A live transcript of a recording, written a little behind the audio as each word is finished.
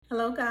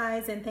Hello,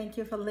 guys, and thank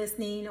you for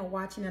listening or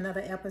watching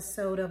another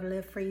episode of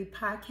Live Free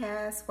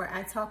Podcast, where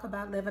I talk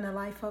about living a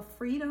life of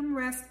freedom,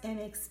 rest, and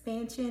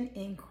expansion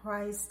in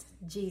Christ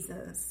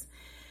Jesus.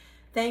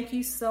 Thank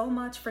you so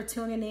much for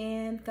tuning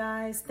in,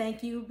 guys.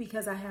 Thank you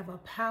because I have a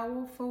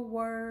powerful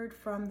word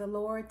from the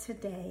Lord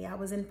today. I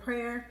was in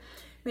prayer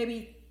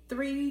maybe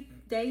 3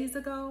 days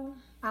ago.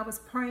 I was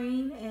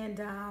praying and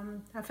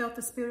I felt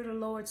the Spirit of the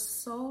Lord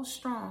so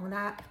strong. And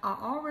I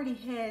already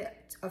had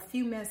a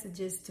few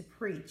messages to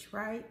preach,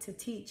 right? To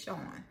teach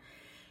on.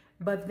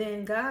 But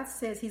then God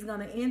says He's going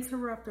to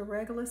interrupt the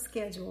regular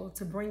schedule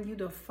to bring you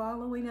the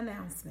following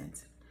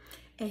announcement.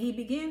 And He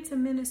began to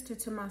minister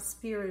to my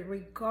spirit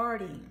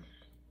regarding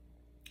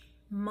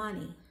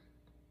money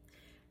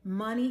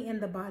in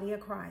the body of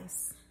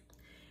Christ.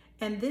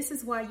 And this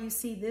is why you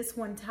see this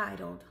one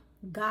titled,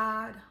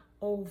 God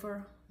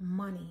over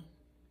money.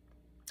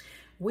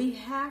 We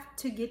have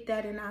to get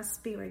that in our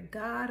spirit,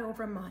 God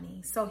over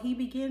money. So He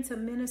began to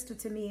minister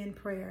to me in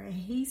prayer. And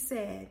He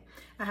said,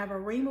 I have a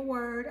rhema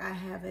word. I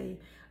have a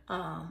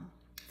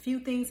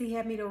few things He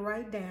had me to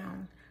write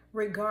down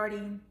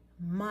regarding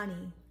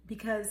money.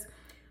 Because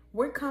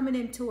we're coming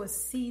into a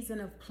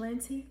season of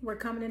plenty. We're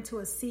coming into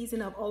a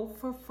season of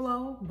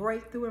overflow,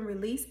 breakthrough, and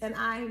release. And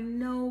I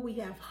know we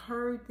have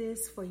heard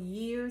this for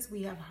years.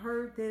 We have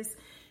heard this.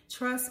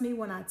 Trust me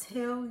when I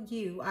tell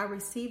you, I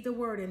received a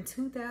word in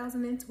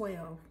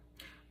 2012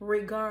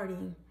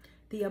 regarding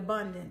the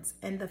abundance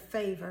and the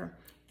favor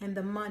and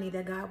the money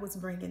that God was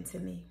bringing to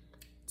me.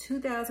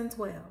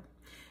 2012.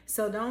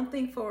 So don't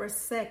think for a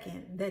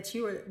second that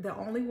you are the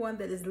only one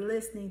that is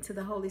listening to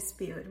the Holy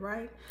Spirit,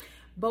 right?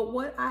 But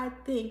what I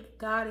think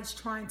God is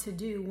trying to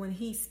do when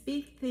He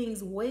speaks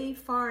things way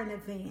far in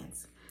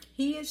advance,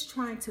 He is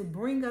trying to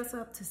bring us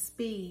up to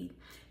speed.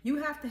 You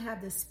have to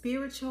have the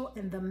spiritual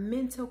and the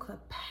mental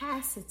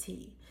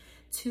capacity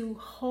to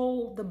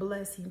hold the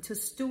blessing, to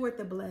steward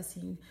the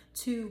blessing,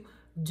 to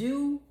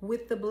do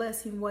with the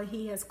blessing what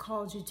He has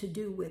called you to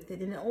do with it.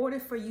 And in order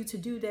for you to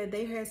do that,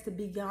 there has to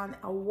be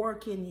a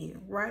work in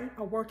you, right?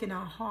 A work in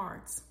our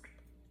hearts.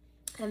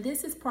 And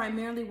this is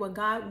primarily what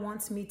God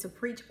wants me to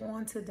preach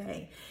on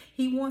today.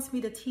 He wants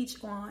me to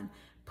teach on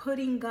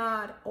putting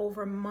God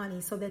over money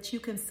so that you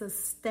can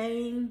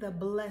sustain the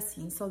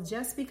blessing. So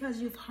just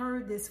because you've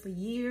heard this for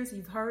years,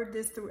 you've heard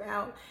this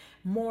throughout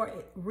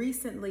more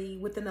recently,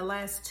 within the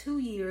last 2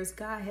 years,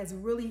 God has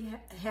really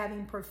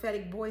having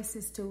prophetic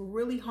voices to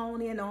really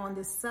hone in on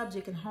this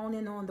subject and hone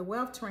in on the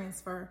wealth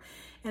transfer.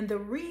 And the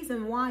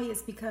reason why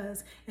is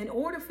because in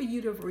order for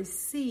you to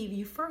receive,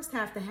 you first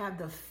have to have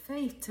the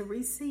faith to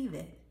receive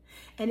it.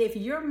 And if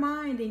your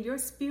mind and your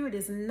spirit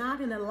is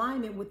not in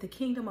alignment with the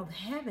kingdom of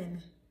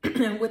heaven,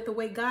 and with the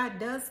way God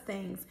does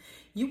things,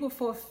 you will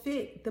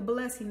forfeit the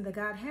blessing that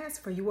God has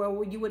for you,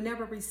 or you will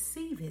never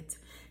receive it.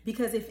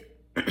 Because if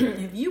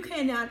you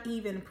cannot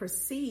even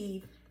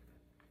perceive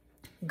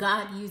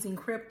God using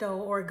crypto,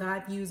 or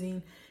God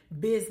using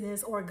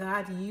business, or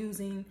God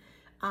using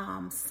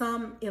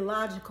some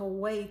illogical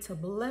way to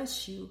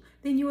bless you,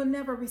 then you will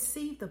never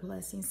receive the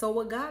blessing. So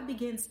what God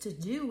begins to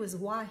do is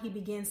why He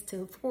begins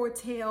to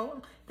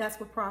foretell. That's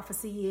what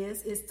prophecy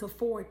is to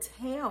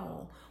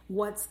foretell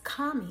what's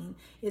coming,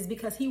 is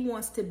because He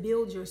wants to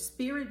build your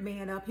spirit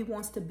man up. He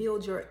wants to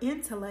build your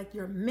intellect,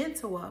 your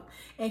mental up,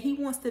 and He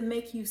wants to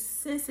make you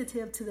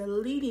sensitive to the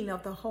leading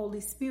of the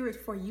Holy Spirit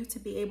for you to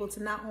be able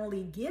to not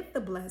only get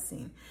the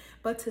blessing,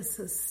 but to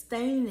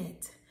sustain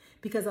it.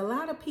 Because a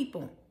lot of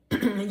people,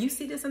 and you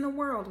see this in the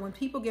world, when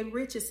people get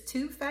rich, it's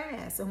too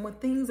fast. And when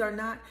things are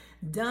not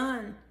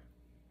done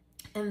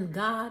in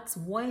God's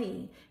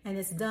way and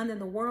it's done in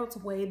the world's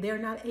way, they're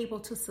not able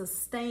to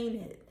sustain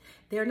it.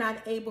 They're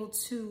not able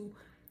to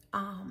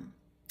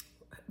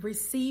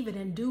receive it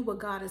and do what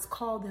God has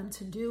called them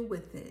to do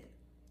with it.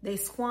 They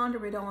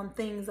squander it on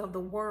things of the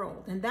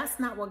world. And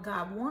that's not what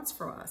God wants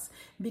for us.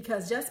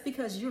 Because just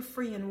because you're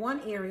free in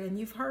one area, and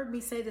you've heard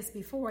me say this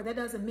before, that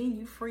doesn't mean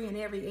you're free in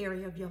every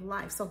area of your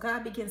life. So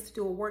God begins to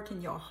do a work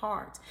in your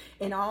heart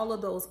and all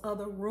of those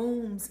other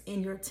rooms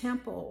in your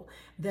temple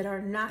that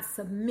are not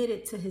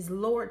submitted to His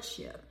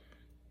lordship.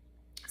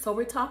 So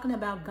we're talking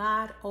about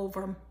God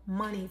over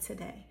money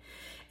today.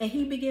 And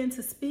He began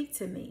to speak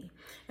to me.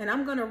 And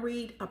I'm going to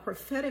read a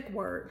prophetic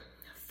word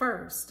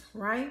first,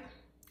 right?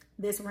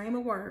 This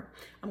rhema word.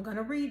 I'm going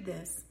to read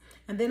this,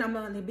 and then I'm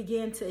going to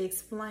begin to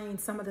explain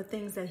some of the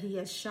things that He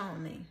has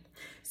shown me.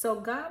 So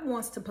God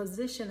wants to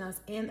position us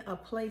in a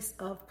place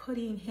of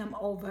putting Him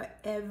over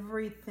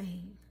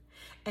everything.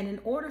 And in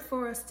order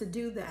for us to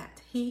do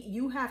that,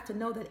 you have to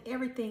know that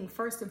everything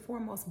first and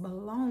foremost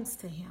belongs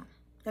to Him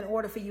in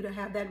order for you to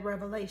have that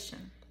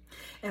revelation.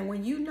 And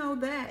when you know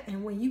that,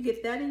 and when you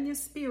get that in your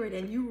spirit,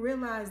 and you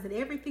realize that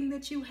everything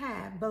that you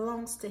have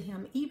belongs to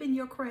Him, even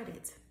your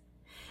credit,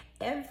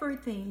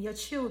 everything, your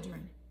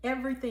children,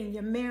 everything,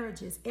 your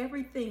marriages,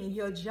 everything,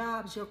 your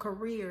jobs, your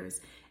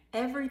careers,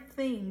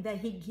 everything that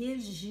He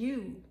gives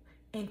you,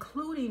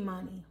 including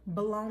money,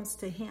 belongs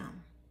to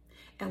Him.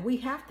 And we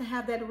have to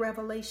have that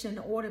revelation in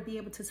order to be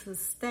able to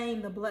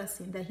sustain the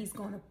blessing that He's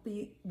going to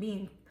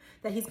be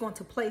that he's going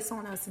to place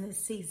on us in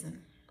this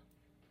season.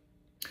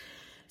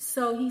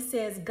 So he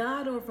says,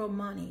 God over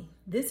money.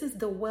 This is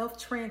the wealth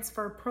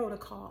transfer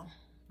protocol.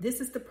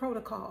 This is the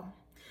protocol.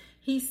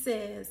 He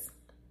says,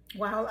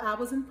 while I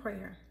was in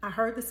prayer, I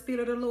heard the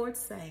Spirit of the Lord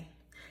say,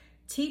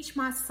 teach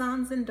my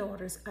sons and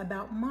daughters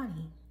about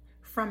money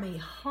from a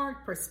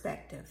heart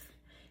perspective.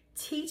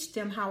 Teach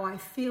them how I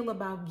feel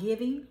about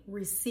giving,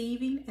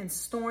 receiving, and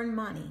storing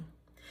money.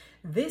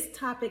 This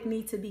topic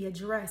needs to be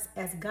addressed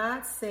as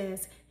God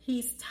says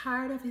he's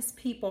tired of his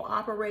people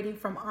operating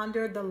from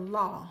under the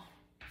law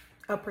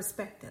of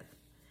perspective.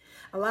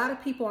 A lot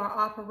of people are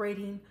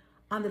operating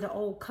under the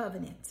old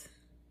covenant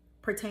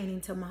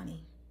pertaining to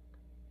money.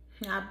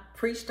 I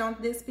preached on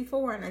this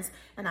before,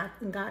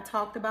 and God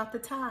talked about the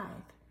tithe.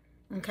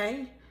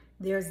 Okay,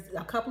 there's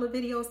a couple of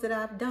videos that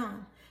I've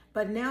done,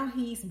 but now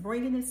he's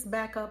bringing this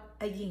back up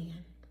again.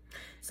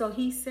 So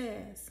he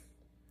says,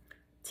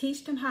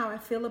 teach them how I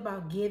feel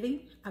about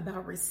giving,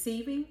 about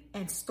receiving,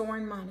 and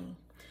storing money.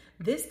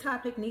 This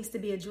topic needs to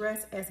be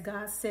addressed as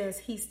God says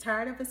he's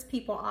tired of his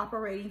people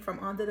operating from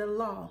under the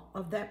law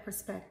of that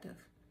perspective.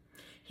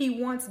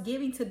 He wants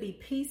giving to be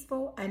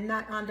peaceful and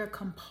not under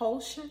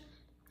compulsion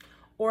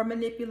or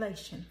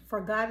manipulation, for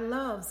God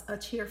loves a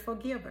cheerful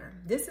giver.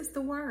 This is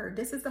the word.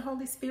 This is the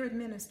Holy Spirit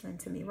ministering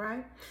to me,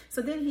 right?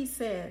 So then he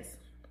says,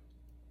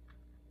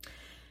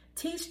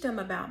 teach them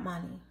about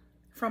money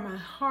from a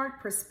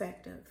heart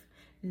perspective,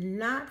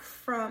 not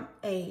from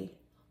a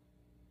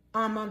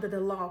I'm under the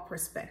law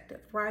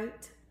perspective,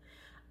 right?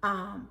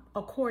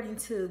 According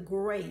to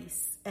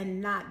grace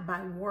and not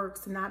by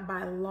works, not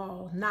by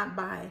law, not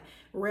by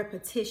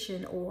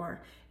repetition,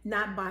 or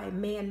not by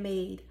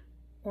man-made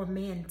or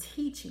man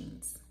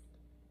teachings.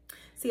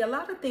 See, a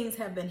lot of things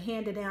have been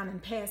handed down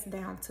and passed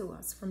down to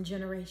us from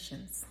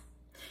generations.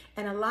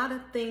 And a lot of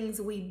things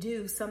we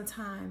do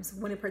sometimes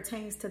when it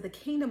pertains to the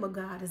kingdom of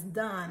God is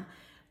done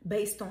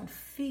based on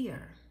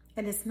fear.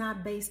 And it's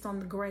not based on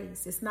the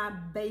grace. It's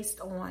not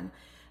based on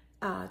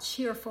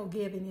cheerful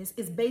giving.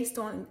 It's based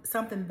on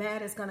something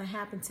bad is going to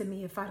happen to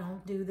me if I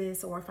don't do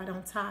this, or if I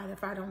don't tithe,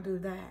 if I don't do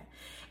that.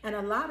 And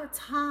a lot of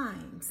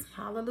times,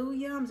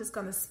 hallelujah, I'm just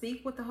going to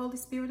speak what the Holy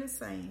Spirit is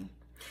saying.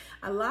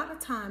 A lot of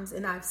times,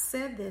 and I've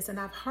said this and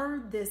I've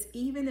heard this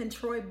even in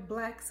Troy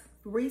Black's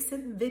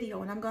recent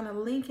video, and I'm going to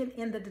link it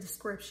in the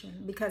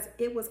description because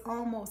it was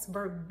almost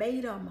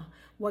verbatim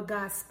what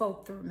God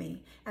spoke through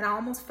me. And I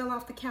almost fell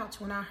off the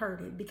couch when I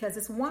heard it, because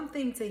it's one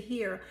thing to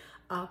hear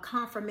a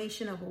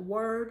confirmation of a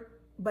word,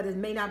 but it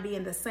may not be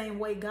in the same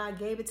way God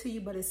gave it to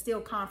you, but it's still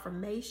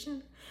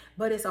confirmation.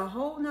 But it's a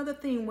whole nother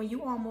thing when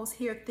you almost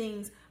hear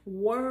things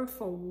word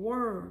for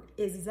word,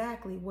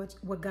 exactly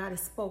what God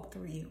has spoke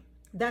through you.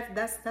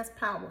 That's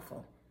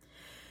powerful.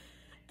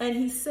 And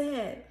he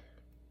said,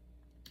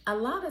 a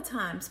lot of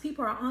times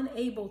people are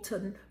unable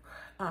to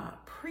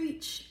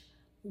preach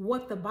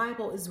what the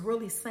Bible is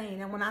really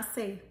saying. And when I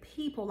say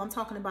people, I'm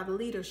talking about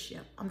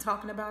leadership. I'm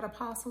talking about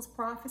apostles,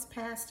 prophets,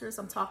 pastors.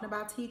 I'm talking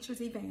about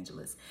teachers,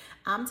 evangelists.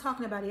 I'm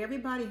talking about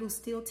everybody who's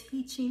still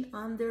teaching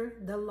under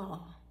the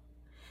law.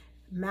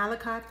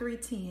 Malachi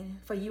 3:10,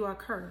 for you are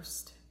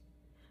cursed.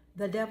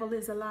 The devil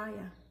is a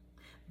liar.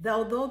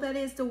 Though that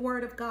is the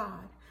word of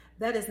God,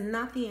 that is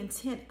not the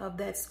intent of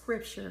that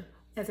scripture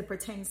as it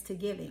pertains to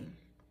giving.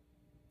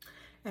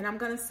 And I'm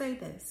going to say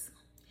this.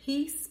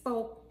 He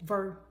spoke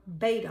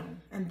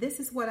verbatim, and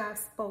this is what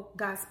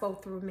God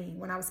spoke through me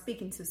when I was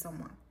speaking to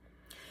someone.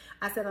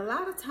 I said, a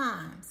lot of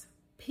times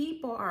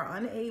people are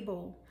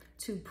unable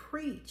to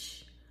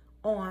preach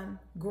on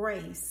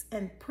grace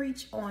and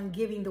preach on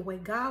giving the way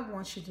God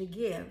wants you to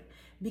give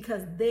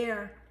because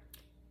their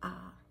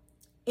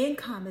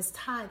income is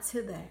tied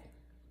to that.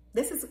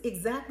 This is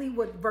exactly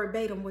what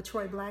verbatim what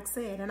Troy Black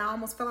said, and I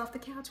almost fell off the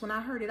couch when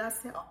I heard it. I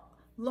said, oh,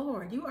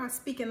 Lord, you are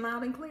speaking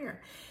loud and clear.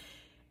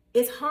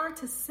 It's hard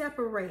to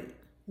separate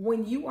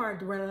when you are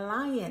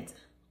reliant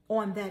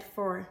on that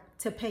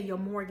to pay your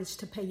mortgage,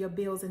 to pay your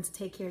bills, and to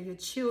take care of your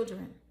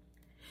children.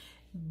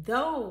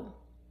 Though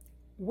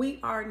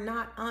we are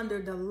not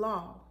under the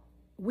law,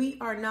 we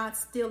are not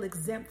still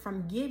exempt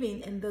from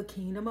giving in the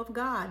kingdom of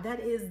God. That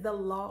is the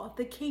law of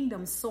the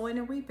kingdom, sowing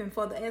and reaping.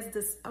 For as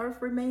this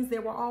earth remains,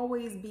 there will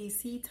always be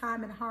seed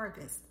time and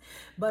harvest.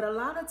 But a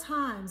lot of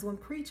times when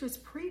preachers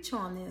preach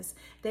on this,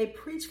 they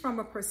preach from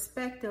a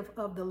perspective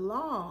of the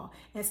law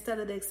instead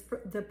of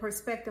the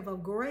perspective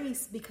of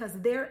grace, because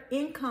their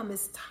income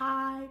is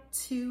tied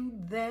to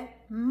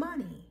that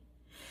money.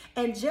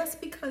 And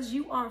just because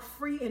you are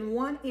free in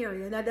one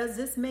area, now does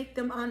this make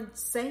them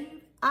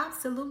unsaved?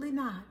 Absolutely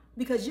not.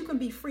 Because you can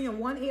be free in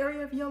one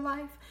area of your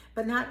life,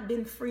 but not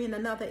been free in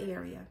another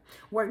area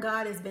where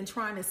God has been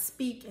trying to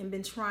speak and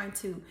been trying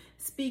to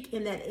speak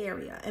in that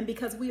area. And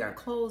because we are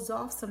closed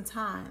off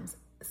sometimes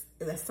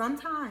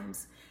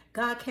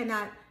God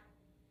cannot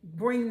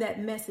bring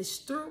that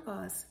message through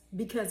us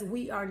because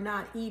we are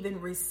not even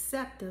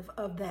receptive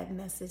of that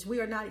message. We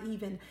are not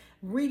even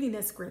reading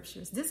the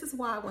scriptures. This is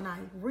why when I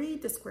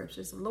read the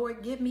scriptures,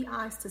 Lord, give me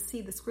eyes to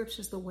see the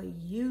scriptures the way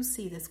you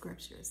see the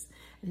scriptures,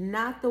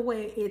 not the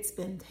way it's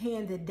been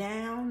handed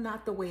down,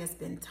 not the way it's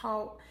been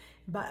taught,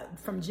 but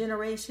from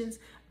generations,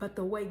 but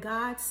the way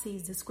God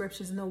sees the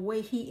scriptures and the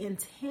way he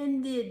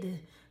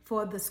intended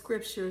for the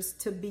scriptures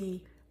to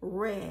be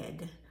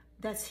read.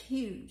 That's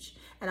huge.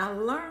 And I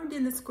learned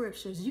in the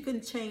scriptures, you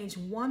can change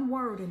one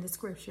word in the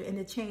scripture and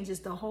it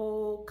changes the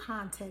whole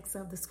context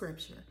of the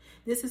scripture.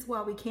 This is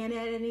why we can't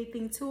add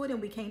anything to it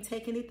and we can't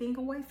take anything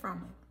away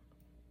from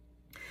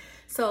it.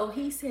 So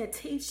he said,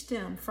 teach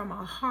them from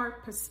a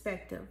heart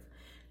perspective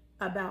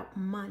about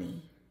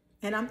money.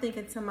 And I'm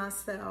thinking to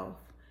myself,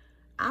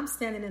 I'm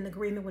standing in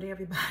agreement with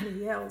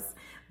everybody else,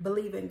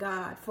 believing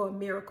God for a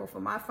miracle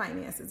for my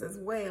finances as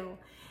well.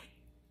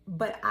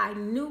 But I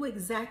knew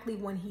exactly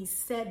when he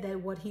said that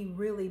what he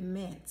really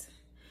meant.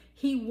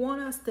 He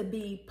wants us to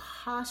be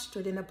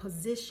postured in a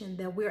position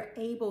that we're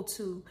able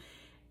to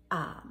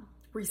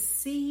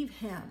receive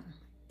him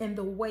in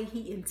the way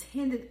he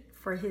intended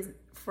for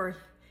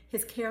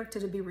his character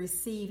to be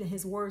received and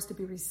his words to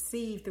be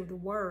received through the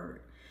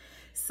word.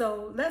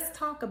 So let's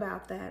talk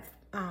about that.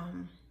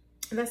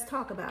 Let's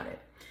talk about it.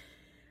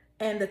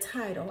 And the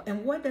title.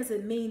 And what does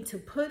it mean to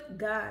put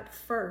God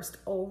first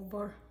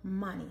over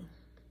money?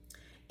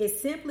 It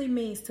simply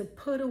means to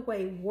put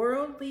away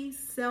worldly,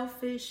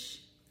 selfish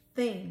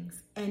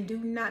things and do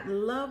not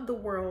love the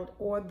world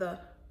or the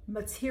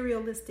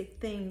materialistic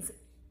things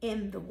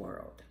in the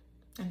world.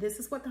 And this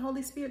is what the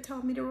Holy Spirit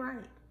told me to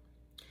write.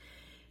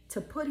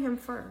 To put him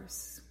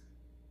first.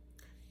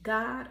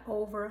 God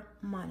over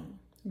money.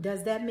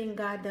 Does that mean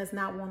God does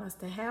not want us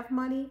to have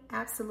money?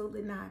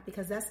 Absolutely not,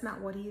 because that's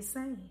not what he is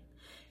saying.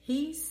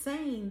 He's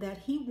saying that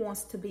he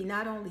wants to be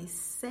not only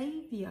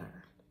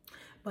Savior,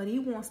 but he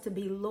wants to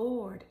be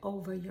Lord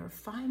over your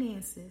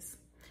finances,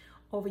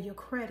 over your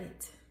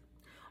credit,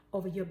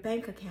 over your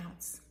bank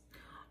accounts,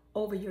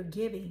 over your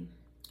giving,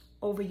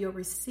 over your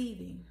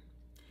receiving.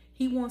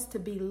 He wants to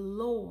be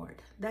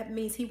Lord. That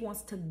means he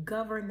wants to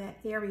govern that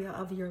area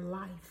of your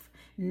life,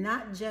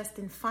 not just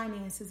in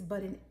finances,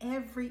 but in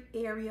every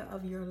area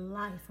of your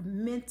life,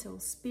 mental,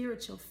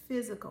 spiritual,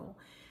 physical,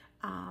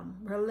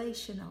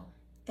 relational.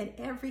 In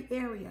every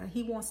area,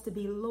 he wants to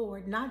be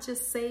Lord, not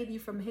just save you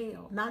from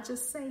hell, not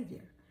just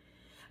Savior,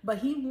 but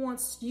he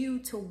wants you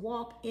to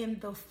walk in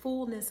the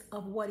fullness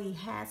of what he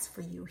has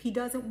for you. He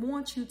doesn't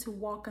want you to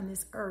walk on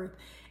this earth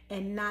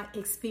and not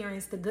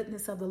experience the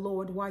goodness of the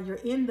Lord while you're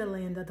in the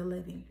land of the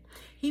living.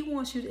 He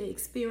wants you to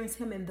experience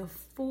him in the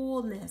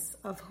fullness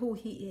of who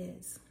he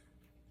is.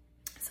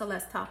 So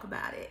let's talk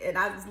about it. And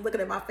I was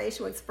looking at my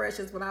facial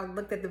expressions when I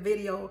looked at the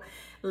video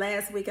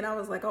last week and I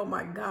was like, oh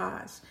my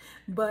gosh.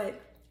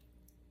 But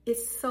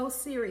it's so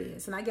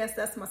serious. And I guess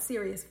that's my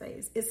serious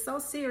phase. It's so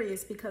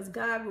serious because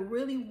God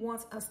really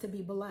wants us to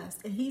be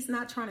blessed. And he's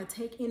not trying to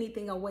take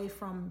anything away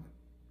from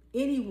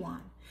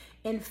anyone.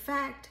 In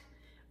fact,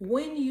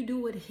 when you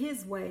do it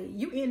his way,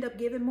 you end up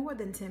giving more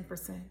than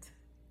 10%.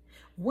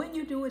 When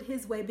you do it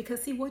his way,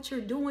 because see what you're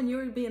doing,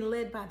 you're being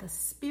led by the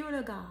Spirit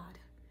of God.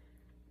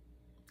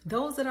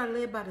 Those that are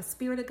led by the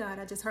Spirit of God,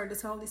 I just heard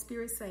this Holy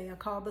Spirit say, are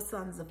called the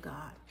sons of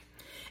God.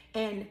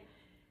 And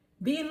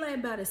being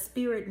led by the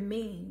Spirit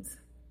means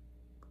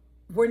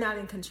we're not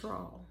in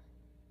control.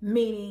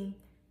 Meaning,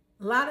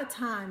 a lot of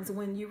times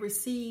when you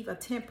receive a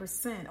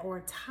 10% or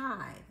a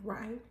tithe,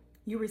 right?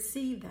 You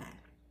receive that.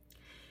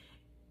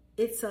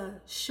 It's a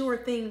sure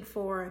thing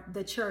for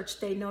the church.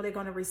 They know they're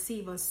going to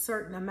receive a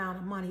certain amount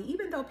of money,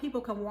 even though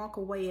people can walk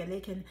away and they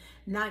can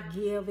not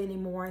give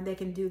anymore and they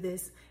can do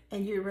this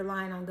and you're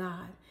relying on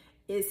God.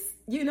 It's,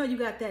 you know, you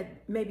got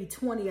that maybe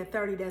 20 or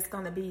 30 that's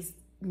going to be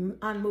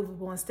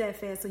unmovable and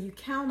steadfast. So you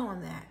count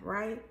on that,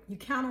 right? You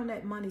count on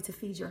that money to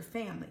feed your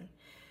family.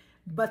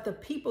 But the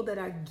people that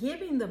are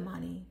giving the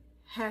money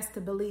has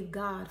to believe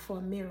God for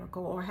a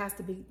miracle or has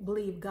to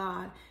believe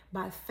God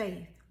by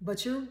faith.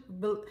 But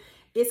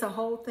it's a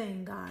whole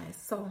thing, guys.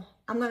 So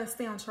I'm going to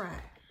stay on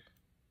track.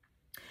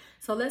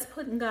 So let's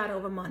put God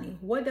over money.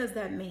 What does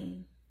that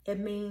mean? It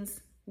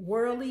means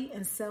worldly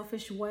and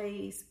selfish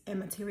ways and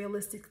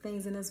materialistic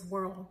things in this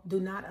world. Do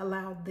not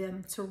allow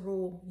them to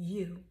rule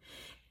you.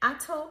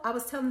 I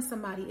was telling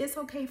somebody, it's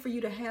okay for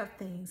you to have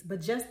things,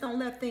 but just don't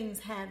let things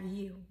have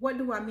you. What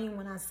do I mean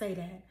when I say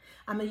that?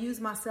 I'm going to use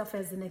myself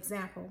as an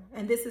example.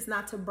 And this is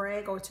not to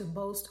brag or to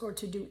boast or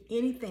to do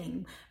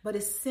anything, but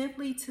it's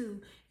simply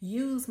to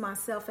use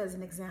myself as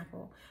an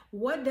example.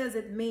 What does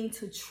it mean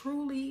to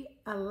truly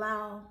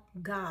allow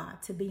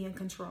God to be in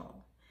control?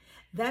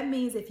 That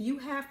means if you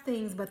have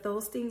things, but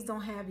those things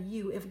don't have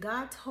you, if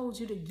God told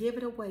you to give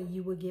it away,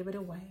 you will give it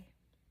away.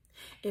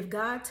 If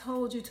God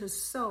told you to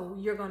sow,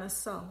 you're going to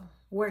sow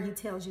where he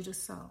tells you to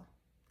sow.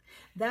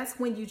 That's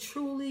when you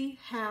truly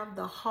have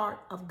the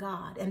heart of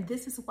God. And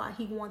this is why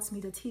he wants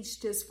me to teach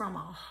this from a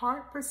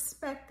heart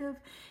perspective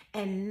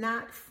and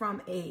not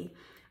from a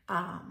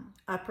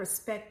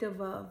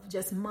perspective of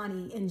just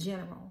money in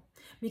general.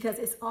 Because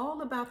it's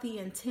all about the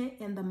intent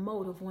and the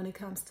motive when it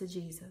comes to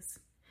Jesus.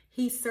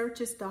 He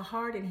searches the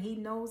heart and he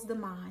knows the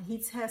mind. He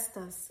tests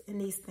us in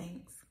these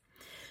things.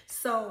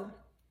 So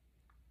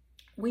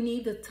we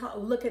need to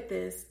look at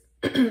this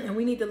and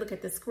we need to look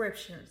at the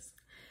scriptures.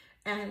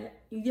 And,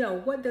 you know,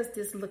 what does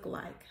this look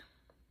like?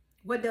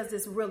 What does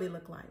this really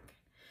look like?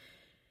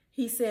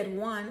 He said,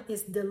 one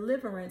is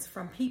deliverance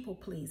from people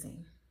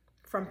pleasing,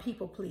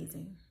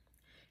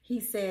 He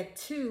said,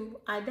 two,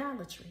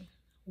 idolatry,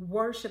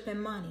 worship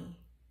and money,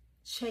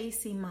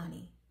 chasing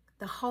money,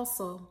 the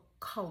hustle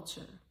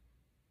culture,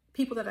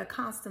 people that are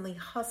constantly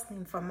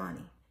hustling for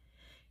money,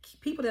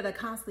 people that are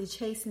constantly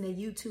chasing the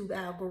YouTube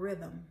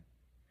algorithm,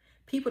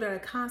 people that are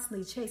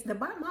constantly chasing.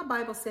 My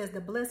Bible says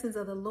the blessings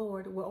of the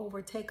Lord will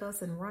overtake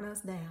us and run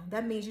us down.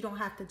 That means you don't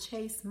have to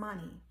chase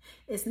money.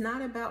 It's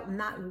not about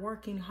not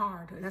working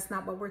hard. That's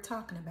not what we're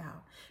talking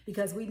about,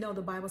 because we know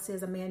the Bible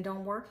says a man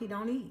don't work, he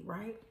don't eat,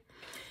 right?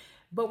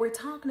 But we're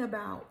talking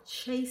about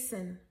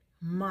chasing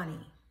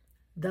money,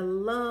 the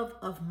love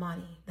of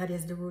money that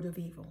is the root of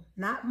evil.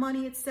 Not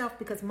money itself,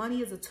 because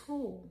money is a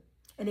tool.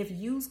 And if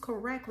used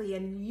correctly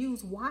and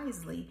used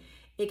wisely,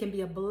 it can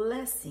be a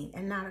blessing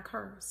and not a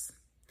curse.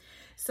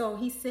 So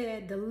he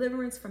said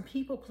deliverance from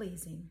people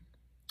pleasing,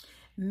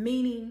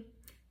 meaning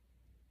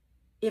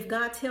if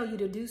God tells you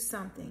to do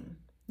something,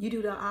 you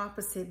do the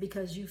opposite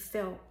because you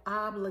felt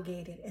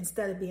obligated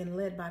instead of being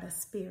led by the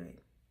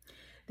Spirit.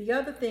 The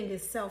other thing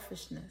is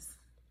selfishness.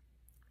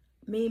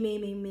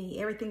 Me.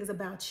 Everything is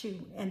about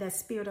you, and that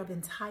spirit of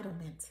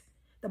entitlement.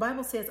 The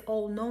Bible says,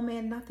 owe no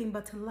man nothing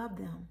but to love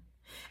them.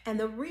 And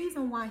the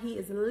reason why he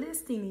is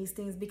listing these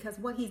things, because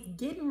what he's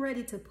getting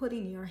ready to put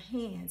in your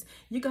hands,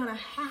 you're going to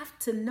have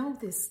to know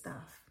this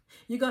stuff.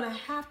 You're going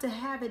to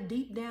have it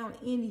deep down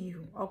in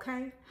you,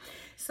 okay?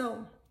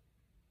 So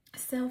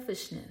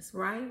selfishness,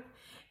 right?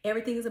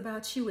 Everything is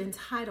about you,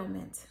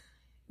 entitlement.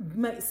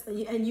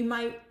 And you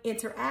might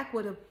interact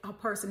with a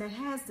person that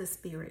has the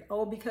spirit.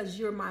 Oh, because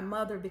you're my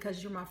mother,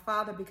 because you're my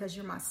father, because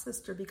you're my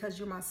sister, because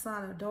you're my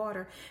son or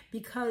daughter,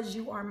 because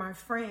you are my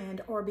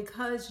friend, or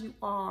because you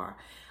are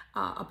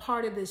a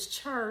part of this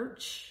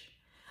church,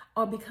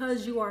 or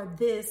because you are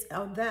this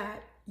or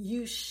that,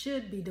 you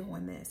should be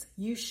doing this.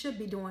 You should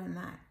be doing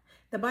that.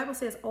 The Bible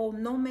says, owe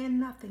no man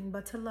nothing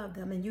but to love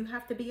them. And you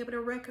have to be able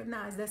to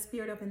recognize that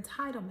spirit of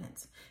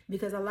entitlement.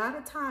 Because a lot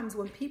of times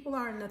when people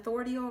are in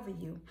authority over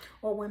you,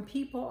 or when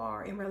people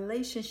are in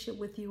relationship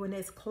with you and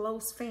it's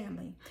close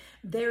family,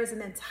 there is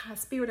an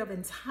spirit of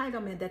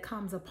entitlement that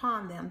comes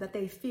upon them, that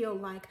they feel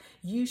like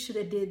you should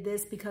have did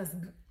this because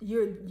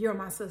you're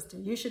my sister.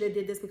 You should have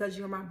did this because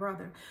you're my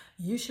brother.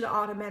 You should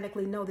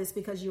automatically know this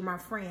because you're my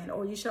friend,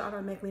 or you should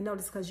automatically know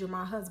this because you're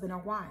my husband or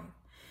wife.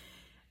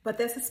 But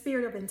that's a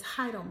spirit of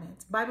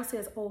entitlement. Bible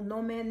says, owe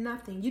no man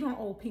nothing. You don't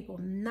owe people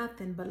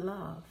nothing but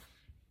love.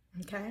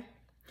 Okay?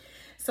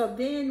 So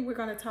then we're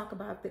going to talk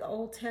about the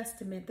Old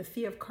Testament, the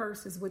fear of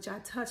curses, which I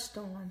touched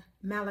on,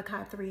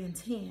 Malachi 3 and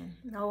 10.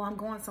 Oh, I'm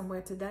going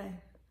somewhere today.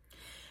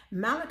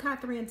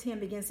 Malachi 3 and 10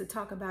 begins to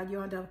talk about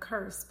you're under a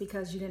curse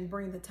because you didn't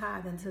bring the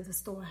tithe into the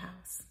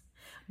storehouse.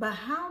 But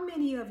how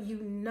many of you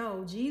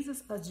know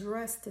Jesus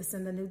addressed this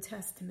in the New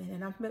Testament?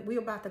 And we're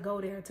about to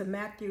go there to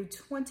Matthew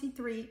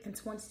 23 and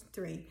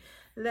 23.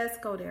 Let's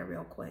go there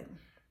real quick.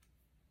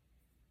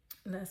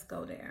 Let's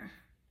go there.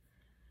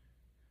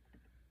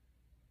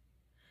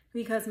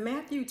 Because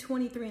Matthew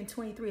 23 and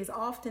 23 is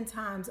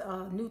oftentimes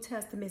a New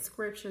Testament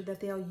scripture that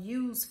they'll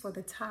use for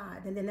the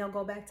tithe. And then they'll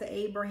go back to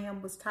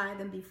Abraham was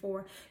tithing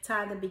before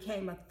tithing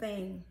became a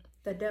thing.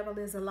 The devil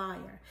is a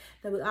liar.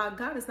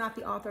 God is not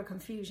the author of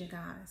confusion,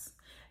 guys.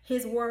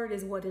 His word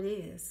is what it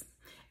is.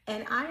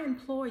 And I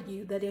implore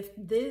you that if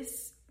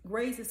this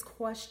raises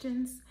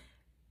questions,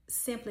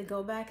 simply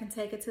go back and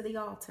take it to the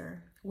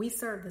altar. We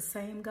serve the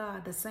same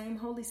God, the same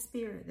Holy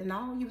Spirit. And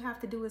all you have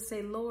to do is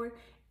say, Lord,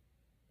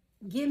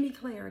 give me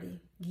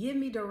clarity. Give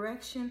me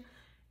direction.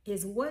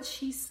 Is what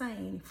she's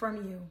saying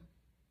from you?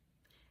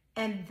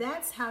 And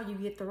that's how you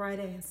get the right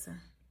answer.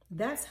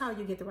 That's how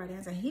you get the right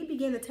answer. He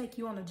began to take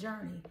you on a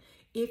journey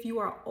if you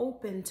are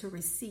open to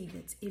receive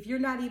it. If you're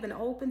not even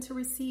open to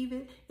receive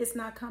it, it's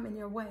not coming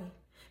your way,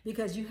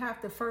 because you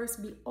have to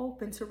first be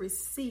open to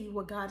receive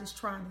what God is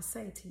trying to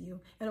say to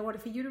you in order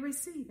for you to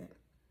receive it.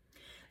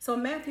 So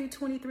Matthew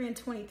 23 and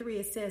 23,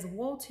 it says,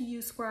 woe to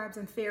you, scribes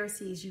and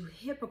Pharisees, you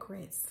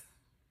hypocrites.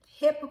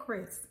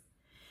 Hypocrites.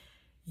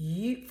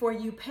 For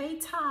you pay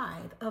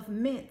tithe of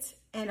mint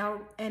and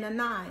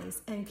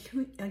anise and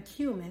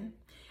cumin,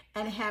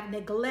 and have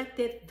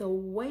neglected the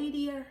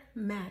weightier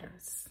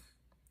matters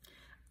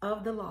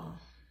of the law,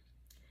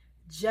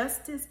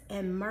 justice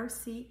and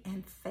mercy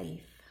and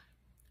faith.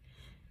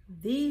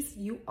 These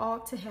you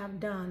ought to have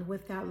done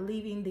without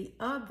leaving the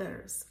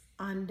others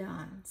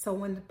undone. So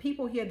when the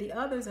people hear the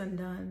others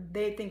undone,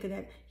 they're thinking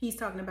that he's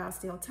talking about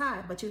still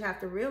tithe. But you have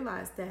to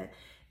realize that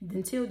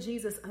until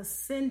Jesus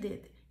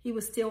ascended, he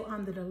was still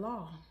under the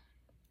law.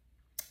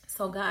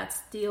 So God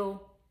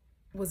still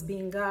was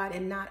being God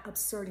and not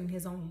asserting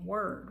his own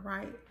word,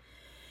 right?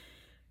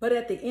 But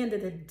at the end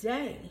of the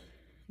day,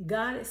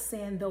 God is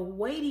saying the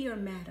weightier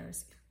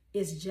matters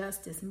is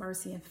justice,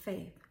 mercy, and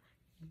faith.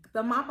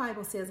 But my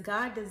Bible says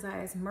God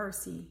desires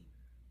mercy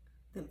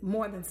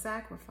more than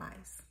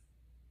sacrifice.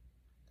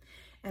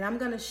 And I'm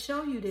going to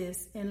show you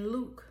this in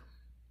Luke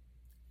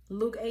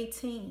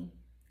 18,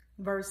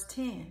 verse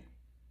 10.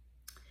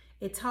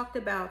 It talked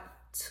about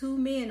 2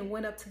 men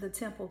went up to the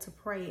temple to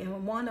pray,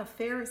 and one a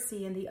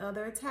Pharisee and the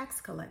other a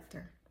tax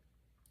collector.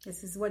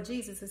 This is what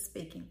Jesus is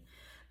speaking.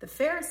 The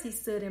Pharisee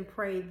stood and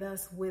prayed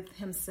thus with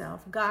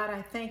himself: God,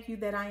 I thank you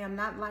that I am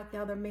not like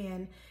the other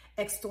men,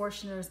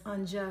 extortioners,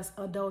 unjust,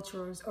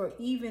 adulterers, or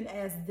even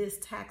as this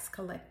tax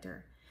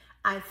collector.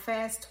 I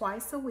fast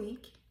twice a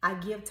week. I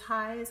give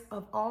tithes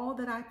of all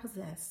that I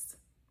possess.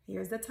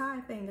 Here's the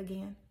tithe thing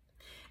again.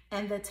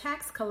 And the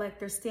tax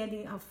collector,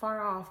 standing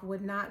afar off,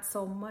 would not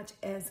so much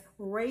as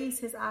raise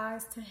his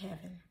eyes to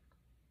heaven.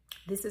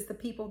 This is the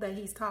people that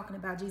he's talking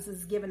about. Jesus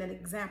is giving an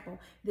example.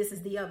 This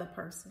is the other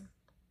person.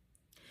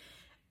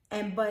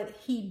 But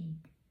he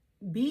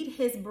beat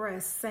his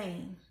breast,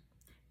 saying,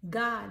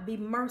 God, be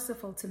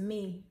merciful to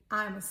me.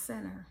 I'm a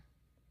sinner.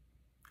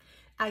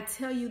 I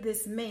tell you,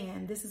 this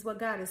man, this is what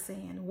God is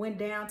saying, went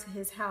down to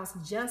his house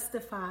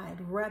justified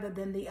rather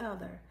than the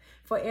other.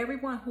 For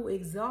everyone who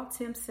exalts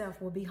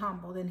himself will be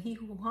humbled, and he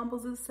who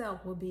humbles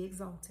himself will be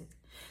exalted.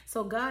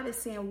 So God is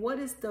saying, what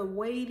is the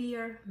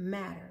weightier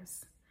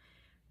matters?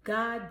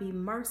 God, be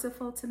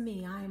merciful to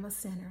me. I am a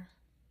sinner.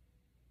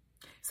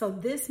 So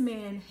this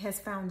man has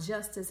found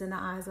justice in the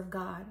eyes of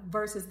God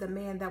versus the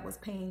man that was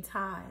paying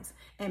tithes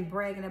and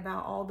bragging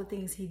about all the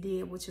things he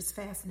did, which is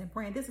fasting and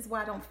praying. This is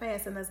why I don't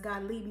fast unless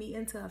God lead me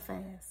into a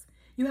fast.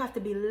 You have to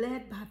be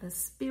led by the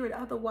Spirit.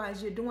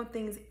 Otherwise, you're doing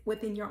things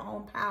within your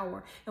own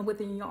power and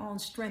within your own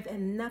strength,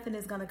 and nothing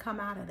is going to come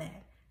out of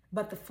that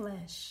but the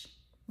flesh.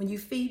 When you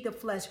feed the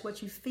flesh,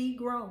 what you feed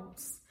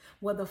grows.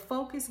 Where the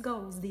focus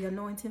goes, the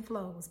anointing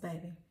flows,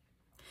 baby.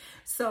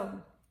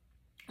 So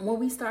when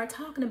we start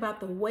talking about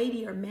the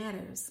weightier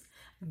matters,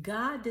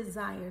 God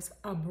desires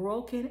a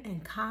broken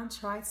and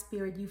contrite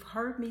spirit. You've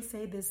heard me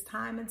say this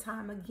time and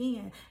time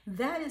again.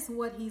 That is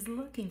what he's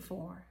looking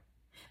for.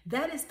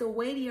 That is the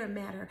weightier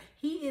matter.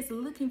 He is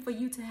looking for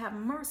you to have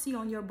mercy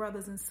on your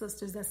brothers and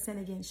sisters that sin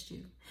against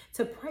you,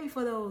 to pray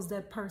for those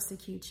that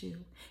persecute you.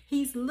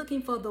 He's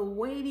looking for the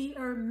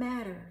weightier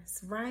matters,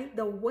 right?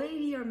 The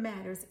weightier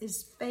matters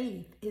is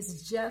faith,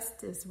 is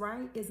justice,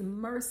 right? Is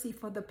mercy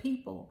for the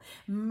people.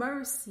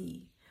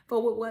 Mercy.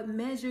 For with what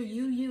measure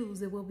you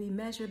use, it will be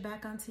measured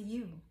back unto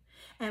you.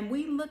 And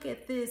we look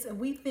at this and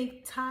we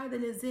think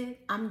tithing is it.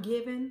 I'm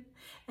giving.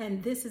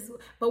 And this is,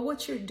 but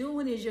what you're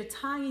doing is you're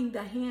tying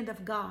the hand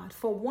of God.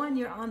 For one,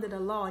 you're under the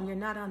law and you're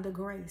not under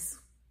grace.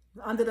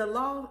 Under the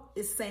law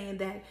is saying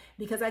that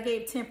because I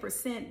gave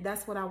 10%,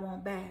 that's what I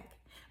want back.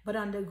 But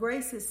under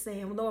grace is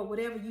saying, Lord,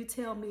 whatever you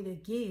tell me to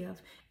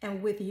give,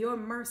 and with your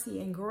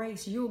mercy and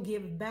grace, you'll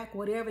give back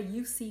whatever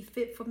you see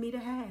fit for me to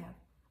have,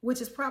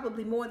 which is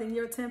probably more than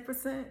your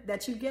 10%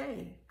 that you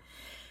gave.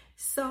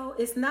 So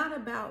it's not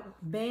about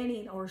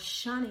banning or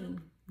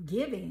shunning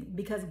giving,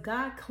 because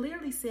God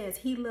clearly says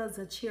he loves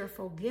a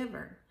cheerful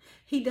giver.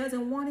 He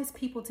doesn't want his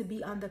people to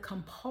be under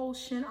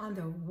compulsion,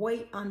 under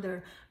weight,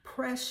 under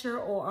pressure,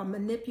 or a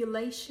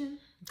manipulation.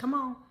 Come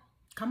on,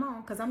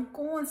 because I'm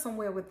going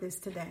somewhere with this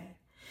today.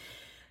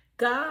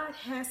 God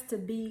has to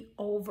be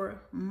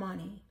over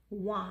money.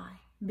 Why?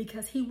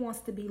 Because he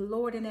wants to be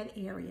Lord in that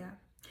area.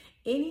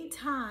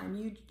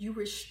 Anytime you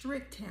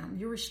restrict him,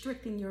 you're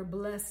restricting your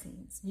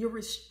blessings. You're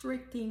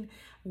restricting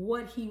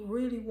what he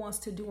really wants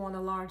to do on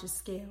a larger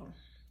scale.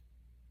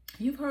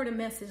 You've heard a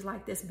message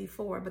like this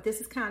before, but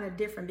this is kind of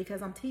different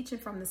because I'm teaching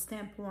from the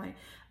standpoint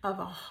of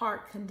a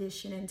heart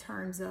condition in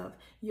terms of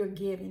your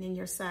giving and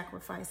your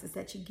sacrifices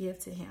that you give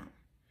to him.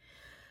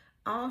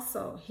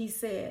 Also, he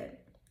said,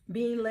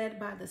 being led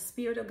by the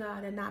Spirit of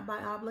God and not by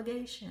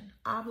obligation.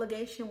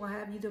 Obligation will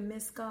have you to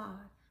miss God.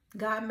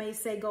 God may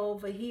say, go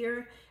over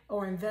here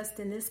or invest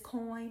in this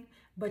coin,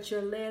 but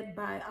you're led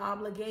by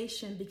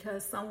obligation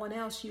because someone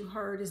else you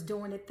heard is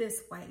doing it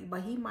this way.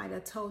 But he might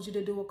have told you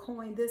to do a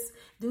coin,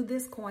 do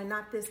this coin,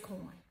 not this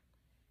coin.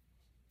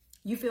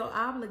 You feel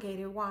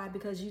obligated. Why?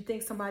 Because you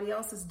think somebody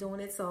else is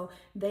doing it, so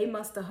they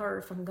must have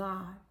heard from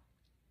God.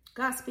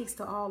 God speaks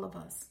to all of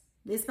us.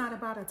 It's not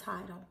about a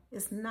title.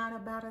 It's not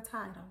about a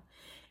title.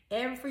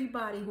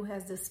 Everybody who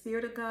has the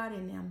Spirit of God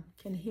in them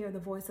can hear the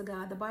voice of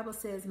God. The Bible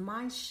says,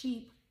 my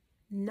sheep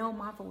know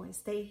my voice.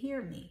 They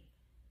hear me.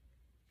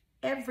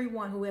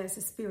 Everyone who has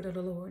the Spirit of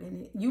the Lord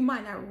in it. You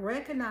might not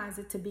recognize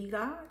it to be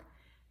God,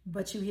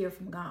 but you hear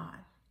from God.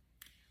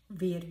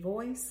 Be it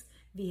voice,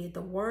 be it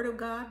the Word of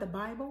God, the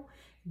Bible,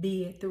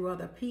 be it through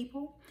other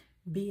people,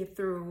 be it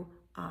through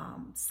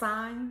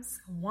signs,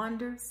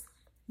 wonders.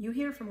 You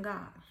hear from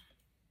God.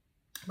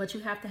 But you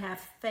have to have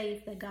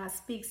faith that God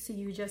speaks to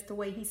you just the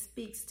way he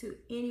speaks to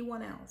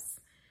anyone else.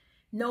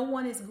 No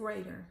one is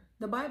greater.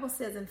 The Bible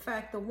says, in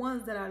fact, the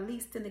ones that are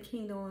least in the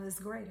kingdom is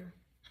greater.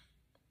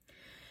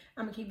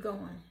 I'm going to keep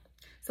going.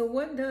 So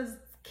what does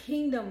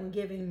kingdom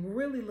giving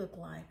really look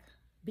like?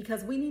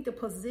 Because we need to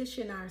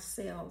position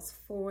ourselves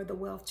for the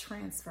wealth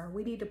transfer.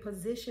 We need to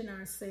position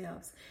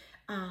ourselves.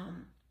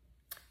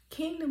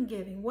 Kingdom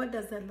giving, what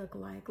does that look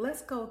like?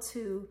 Let's go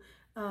to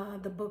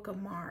the book of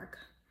Mark.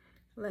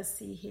 Let's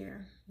see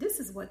here. This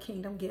is what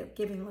kingdom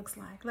giving looks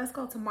like. Let's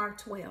go to Mark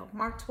 12.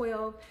 Mark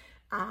 12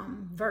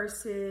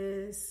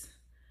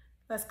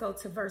 let's go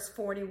to verse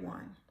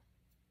 41.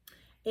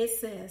 It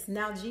says,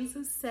 now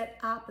Jesus sat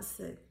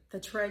opposite the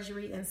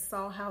treasury and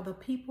saw how the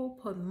people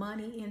put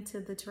money into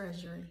the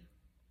treasury.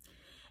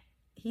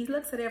 He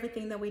looks at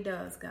everything that we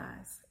does,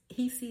 guys.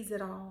 He sees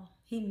it all.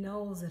 He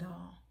knows it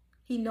all.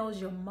 He knows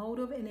your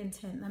motive and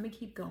intent. Let me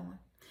keep going.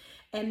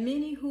 And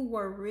many who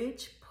were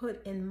rich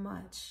put in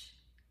much.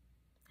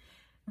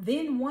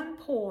 Then one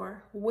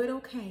poor widow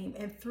came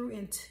and threw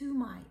in 2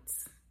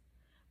 mites,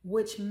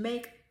 which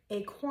make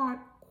a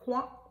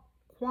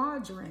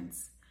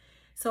quadrans.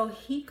 So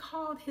he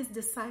called his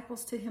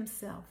disciples to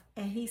himself,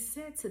 and he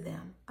said to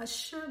them,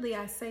 assuredly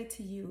I say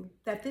to you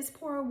that this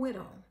poor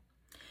widow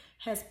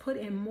has put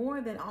in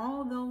more than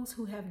all those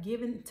who have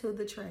given to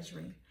the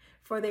treasury,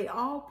 for they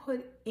all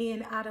put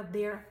in out of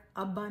their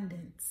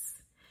abundance.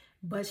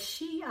 But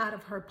she out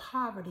of her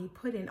poverty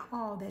put in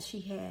all that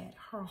she had,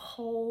 her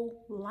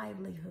whole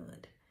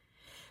livelihood.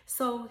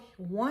 So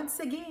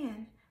once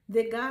again,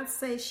 did God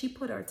say she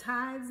put her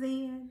tithes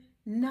in?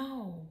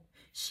 No,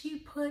 she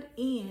put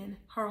in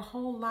her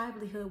whole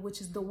livelihood,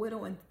 which is the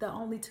widow and the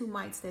only 2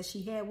 mites that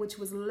she had, which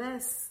was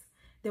less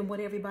than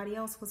what everybody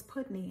else was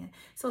putting in.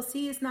 So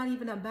see, it's not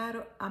even a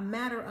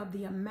matter of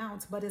the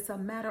amounts, but it's a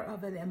matter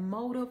of an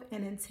motive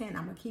and intent.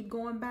 I'm going to keep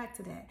going back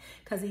to that,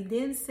 because he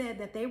then said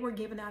that they were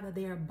given out of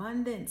their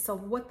abundance. So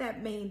what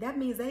that means they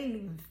didn't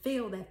even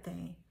feel that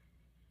thing.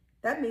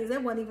 That means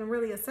that wasn't even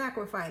really a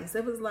sacrifice.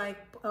 It was like,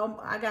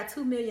 I got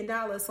 $2 million,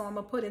 so I'm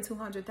going to put in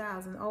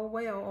 200,000. Oh,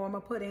 well, or I'm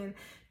going to put in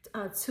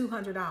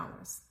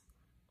 $200.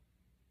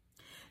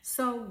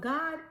 So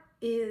God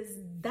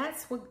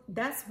that's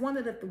one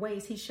of the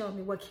ways he showed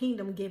me what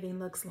kingdom giving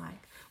looks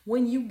like.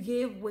 When you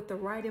give with the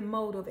right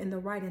motive and the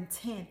right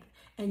intent,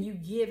 and you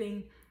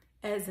giving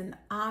as an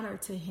honor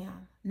to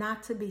him,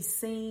 not to be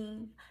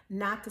seen,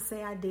 not to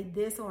say I did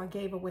this or I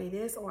gave away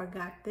this or I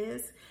got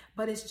this,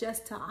 but it's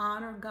just to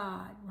honor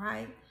God,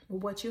 right?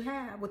 With what you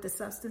have, with the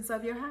substance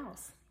of your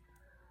house.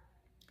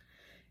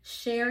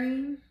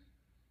 Sharing,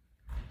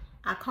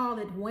 I call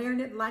it wearing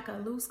it like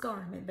a loose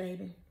garment,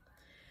 baby.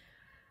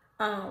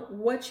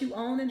 What you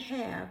own and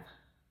have,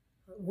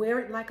 wear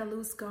it like a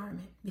loose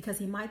garment, because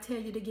he might tell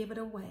you to give it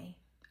away.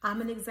 I'm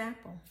an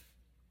example.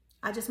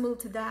 I just moved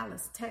to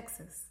Dallas,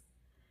 Texas.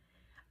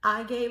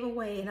 I gave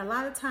away, and a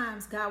lot of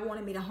times God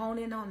wanted me to hone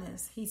in on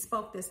this. He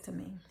spoke this to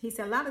me. He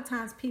said, a lot of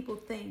times people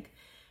think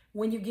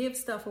when you give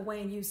stuff away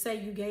and you say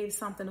you gave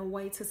something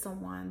away to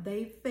someone,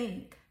 they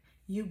think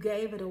you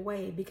gave it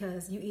away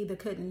because you either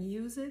couldn't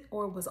use it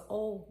or it was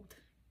old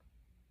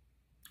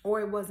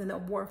or it wasn't a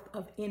worth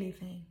of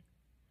anything.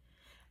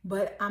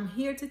 But I'm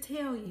here to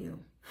tell you,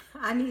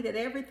 I needed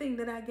everything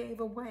that I gave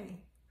away.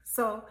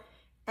 So,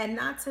 and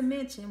not to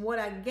mention what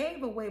I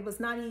gave away was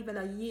not even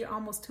a year,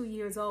 almost 2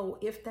 years old,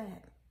 if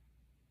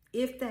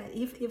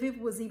it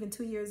was even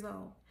 2 years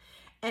old.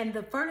 And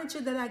the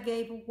furniture that I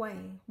gave away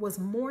was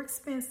more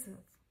expensive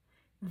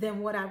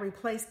than what I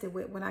replaced it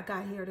with when I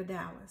got here to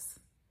Dallas.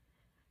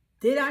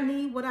 Did I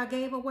need what I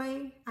gave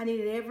away? I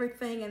needed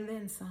everything and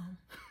then some,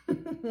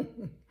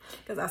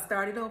 because I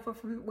started over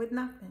with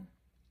nothing.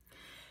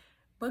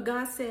 But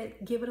God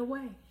said, give it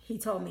away. He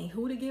told me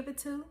who to give it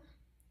to.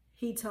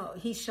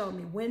 He showed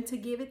me when to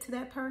give it to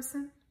that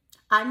person.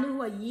 I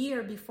knew a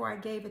year before I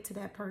gave it to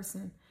that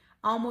person,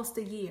 almost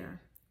a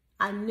year.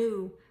 I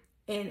knew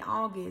in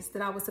August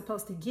that I was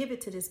supposed to give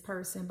it to this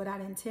person, but I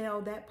didn't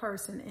tell that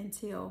person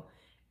until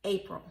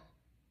April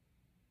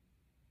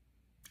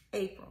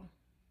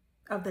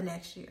of the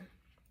next year.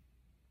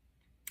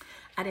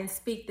 I didn't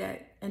speak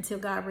that until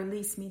God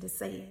released me to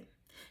say it.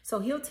 So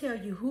he'll tell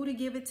you who to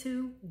give it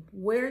to,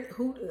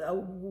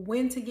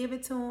 when to give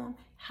it to him,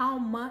 how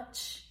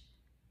much.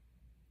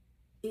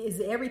 Is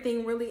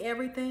everything really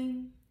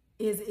everything?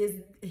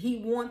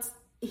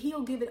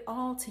 He'll give it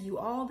all to you.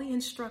 All the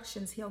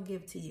instructions he'll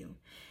give to you.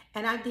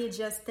 And I did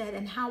just that.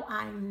 And how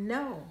I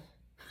know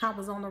I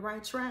was on the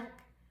right track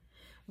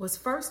was,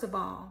 first of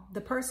all,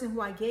 the person who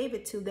I gave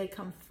it to, they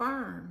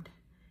confirmed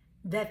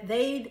that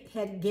they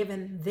had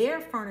given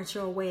their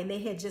furniture away and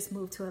they had just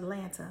moved to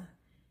Atlanta.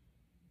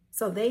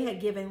 So they had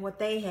given what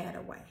they had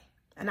away.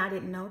 And I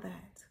didn't know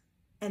that.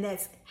 And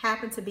that's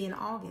happened to be in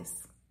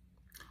August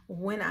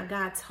when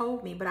God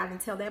told me, but I didn't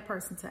tell that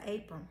person till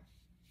April.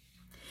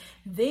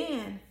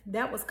 Then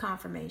that was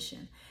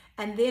confirmation.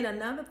 And then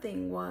another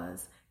thing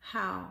was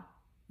how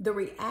the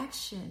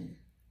reaction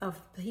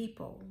of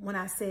people when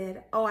I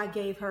said, oh, I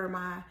gave her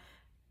my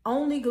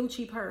only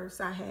Gucci purse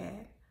I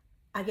had.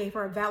 I gave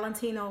her a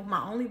Valentino,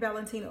 my only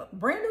Valentino,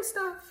 brand new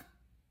stuff.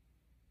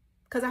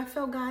 Because I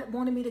felt God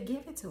wanted me to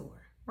give it to her.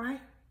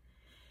 Right?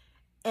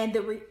 And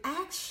the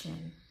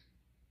reaction,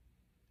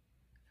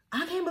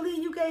 I can't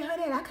believe you gave her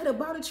that. I could have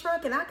bought a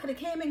truck and I could have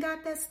came and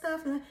got that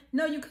stuff. And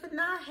no, you could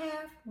not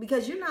have,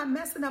 because you're not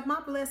messing up my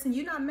blessing.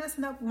 You're not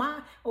messing up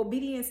my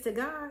obedience to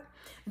God.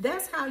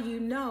 That's how you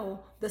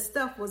know the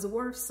stuff was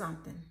worth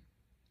something.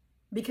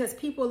 Because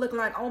people look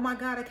like, oh my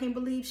God, I can't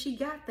believe she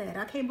got that.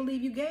 I can't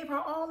believe you gave her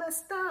all that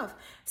stuff.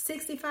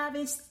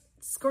 65-inch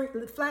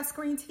flat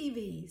screen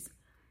TVs.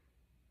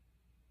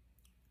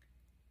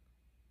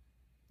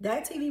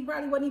 That TV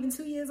probably wasn't even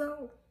 2 years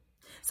old.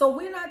 So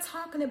we're not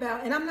talking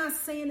about, and I'm not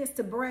saying this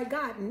to brag.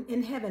 God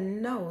in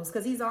heaven knows,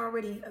 because he's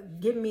already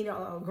given me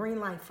a green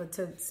light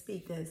to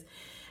speak this.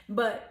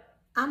 But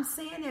I'm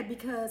saying that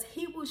because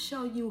he will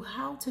show you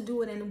how to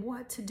do it and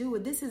what to do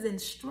it. This is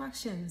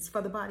instructions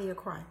for the body of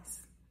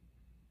Christ.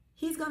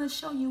 He's going to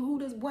show you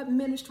what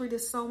ministry to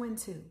sow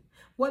into,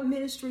 what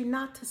ministry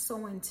not to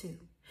sow into.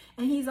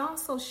 And he's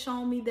also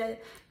shown me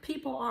that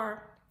people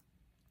are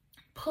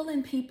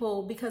pulling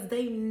people because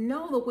they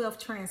know the wealth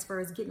transfer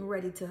is getting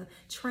ready to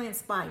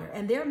transpire.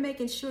 And they're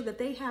making sure that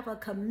they have a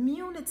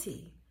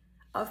community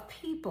of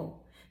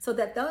people, so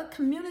that the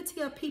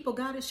community of people,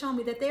 God has shown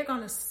me that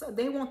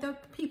they want their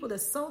people to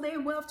sow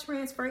their wealth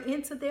transfer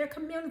into their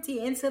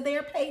community, into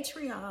their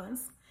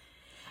Patreons.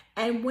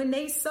 And when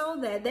they sow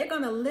that, they're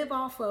going to live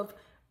off of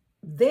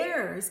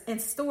theirs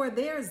and store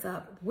theirs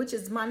up, which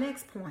is my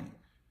next point.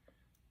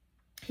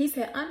 He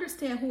said,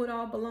 understand who it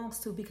all belongs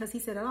to, because he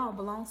said it all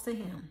belongs to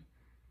him.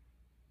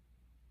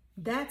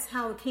 That's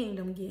how the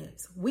kingdom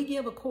gives. We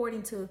give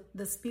according to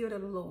the Spirit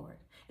of the Lord,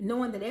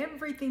 knowing that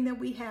everything that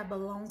we have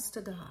belongs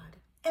to God.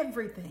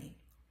 Everything.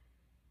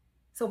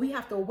 So we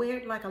have to wear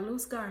it like a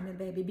loose garment,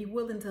 baby. Be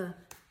willing to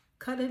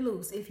cut it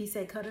loose if he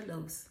said cut it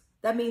loose.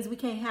 That means we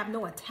can't have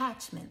no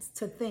attachments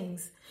to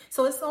things.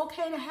 So it's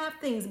okay to have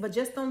things, but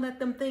just don't let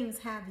them things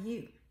have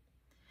you.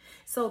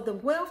 So the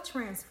wealth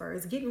transfer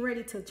is getting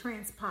ready to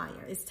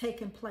transpire. It's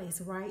taking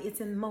place, right?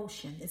 It's in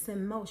motion. It's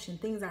in motion.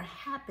 Things are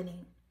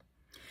happening.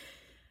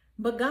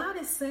 But God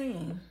is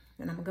saying,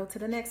 and I'm going to go to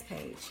the next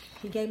page.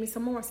 He gave me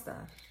some more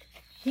stuff.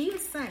 He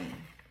is saying,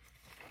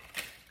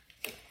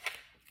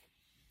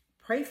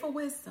 pray for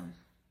wisdom.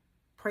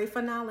 Pray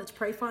for knowledge.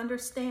 Pray for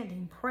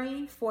understanding.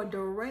 Pray for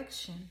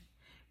direction.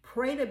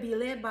 Pray to be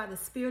led by the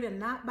Spirit and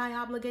not by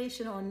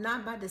obligation, or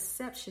not by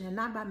deception, and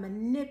not by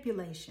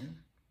manipulation.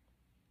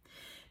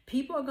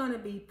 People are going to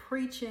be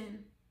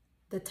preaching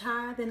the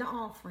tithe and the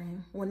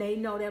offering when they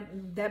know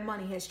that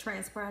money has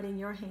transpired in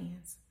your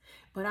hands.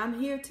 But I'm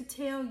here to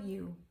tell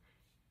you,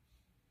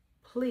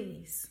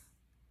 please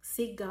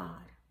seek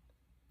God.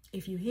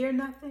 If you hear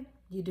nothing,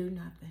 you do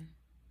nothing.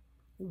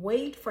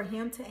 Wait for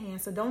him to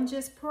answer. Don't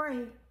just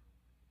pray.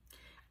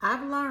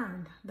 I've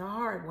learned the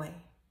hard way.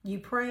 You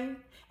pray,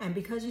 and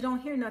because you don't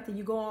hear nothing,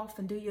 you go off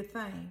and do your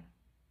thing.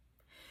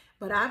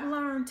 But I've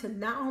learned to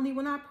not only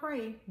when I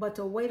pray, but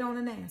to wait on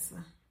an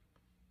answer.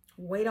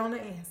 Wait on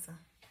the answer.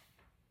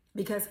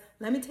 Because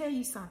let me tell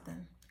you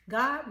something.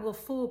 God will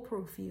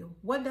foolproof you.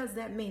 What does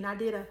that mean? I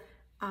did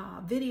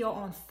a video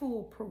on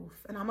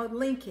foolproof, and I'm going to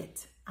link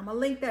it. I'm going to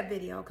link that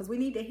video because we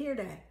need to hear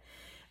that.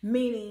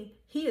 Meaning,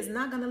 he is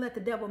not going to let the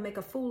devil make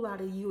a fool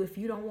out of you if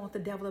you don't want the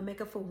devil to make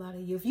a fool out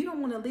of you. If you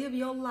don't want to live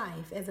your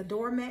life as a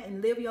doormat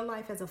and live your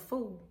life as a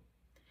fool.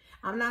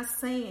 I'm not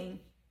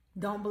saying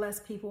don't bless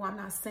people. I'm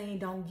not saying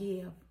don't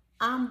give.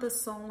 I'm the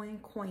sowing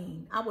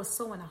queen. I was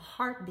sowing a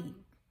heartbeat.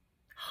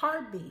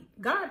 Heartbeat.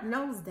 God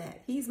knows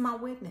that. He's my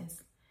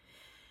witness.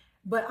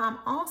 But I'm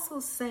also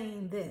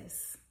saying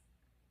this.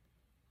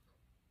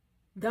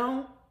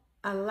 Don't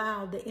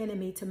allow the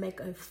enemy to make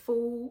a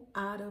fool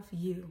out of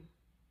you.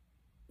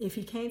 If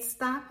he can't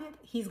stop it,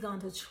 he's going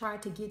to try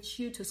to get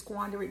you to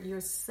squander it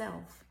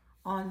yourself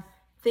on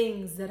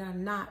things that are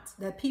not,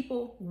 that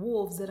people,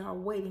 wolves that are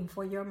waiting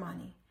for your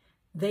money.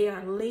 They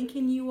are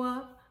linking you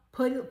up,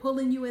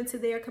 pulling you into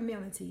their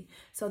community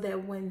so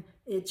that when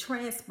it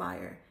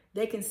transpires,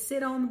 they can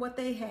sit on what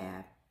they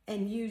have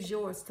and use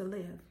yours to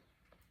live.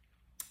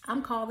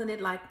 I'm calling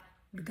it like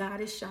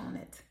God has shown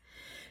it.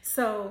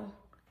 So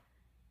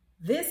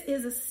this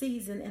is a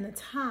season and a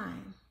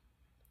time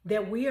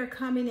that we are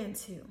coming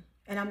into.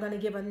 And I'm going to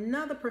give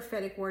another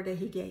prophetic word that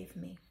he gave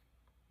me.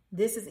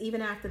 This is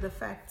even after the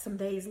fact, some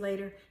days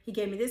later, he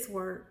gave me this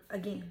word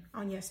again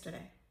on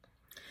yesterday.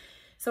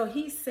 So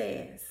he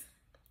says,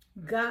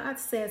 God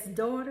says,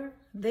 daughter,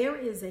 there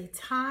is a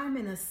time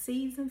and a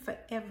season for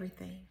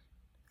everything.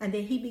 And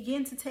then he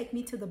began to take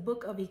me to the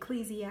book of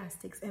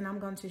Ecclesiastes, and I'm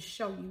going to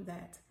show you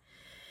that.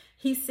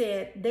 He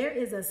said, there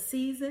is a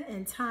season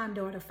and time,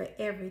 daughter, for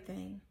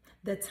everything.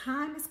 The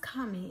time is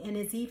coming and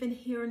is even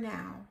here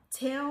now.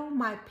 Tell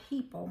my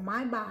people,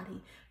 my body,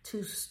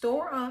 to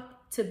store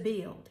up, to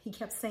build. He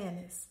kept saying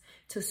this.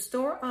 To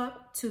store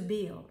up, to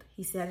build.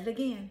 He said it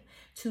again.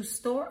 To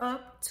store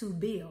up, to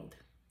build.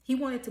 He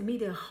wanted me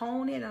to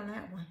hone in on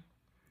that one.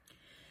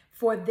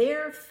 For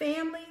their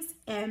families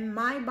and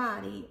my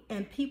body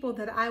and people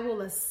that I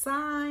will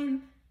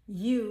assign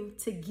you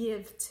to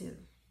give to.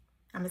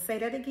 I'm going to say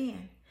that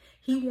again.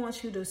 He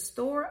wants you to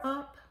store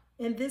up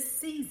in this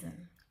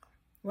season.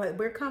 What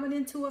we're coming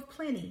into of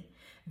plenty.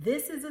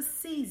 This is a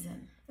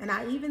season. And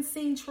I even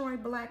seen Troy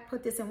Black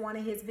put this in one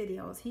of his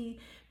videos. He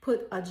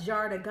put a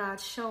jar that God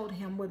showed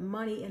him with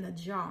money in a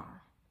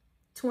jar.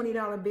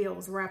 $20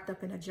 bills wrapped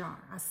up in a jar.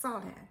 I saw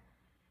that.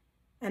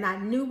 And I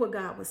knew what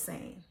God was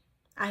saying.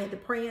 I had to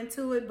pray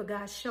into it, but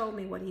God showed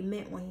me what he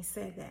meant when he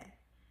said that.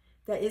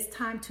 That it's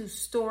time to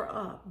store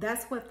up.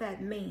 That's what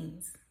that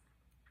means.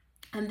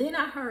 And then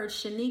I heard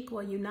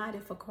Shaniqua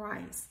United for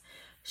Christ.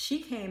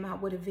 She came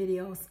out with a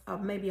video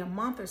of maybe a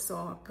month or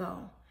so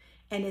ago.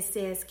 And it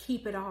says,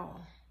 keep it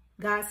all.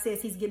 God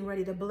says he's getting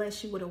ready to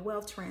bless you with a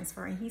wealth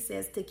transfer, and he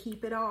says to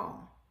keep it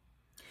all.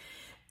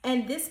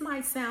 And this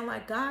might sound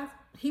like God,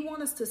 he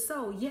wants us to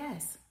sow,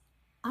 yes,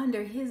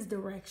 under his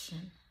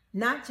direction.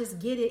 Not just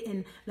get it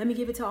and let me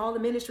give it to all the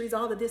ministries,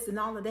 all of this and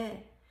all of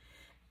that.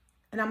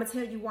 And I'm going to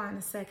tell you why in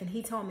a second.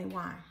 He told me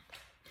why.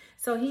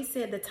 So he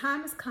said, the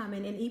time is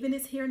coming, and even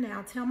it's here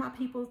now. Tell my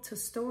people to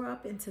store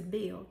up and to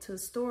build, to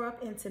store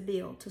up and to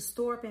build, to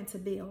store up and to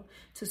build,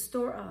 to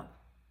store up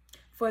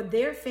for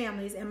their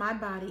families and my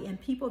body and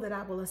people that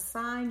I will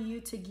assign you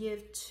to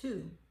give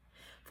to.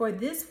 For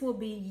this will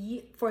be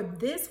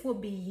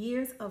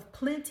years of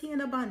plenty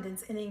and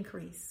abundance and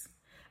increase.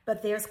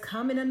 But there's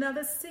coming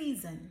another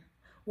season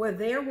where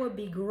there will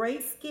be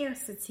great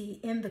scarcity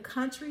in the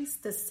countries,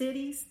 the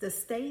cities, the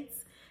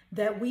states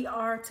that we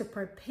are to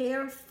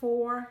prepare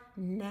for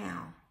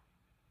now.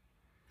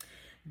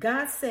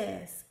 God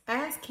says,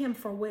 ask him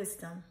for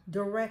wisdom,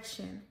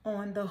 direction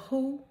on the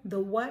who, the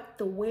what,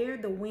 the where,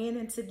 the when,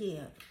 and to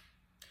give.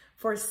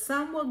 For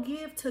some will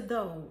give to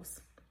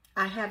those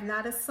I have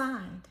not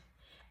assigned.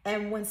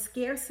 And when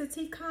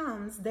scarcity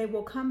comes, they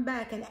will come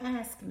back and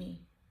ask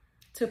me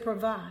to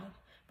provide.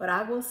 But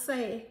I will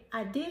say,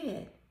 I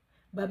did.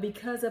 But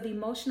because of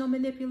emotional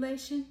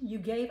manipulation, you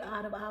gave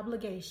out of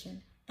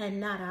obligation and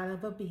not out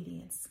of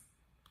obedience.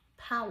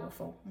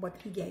 Powerful what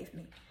he gave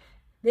me.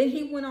 Then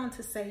he went on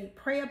to say,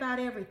 pray about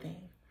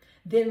everything.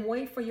 Then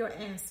wait for your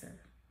answer.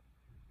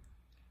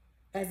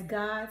 As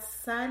God's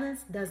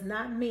silence does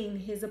not mean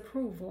his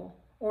approval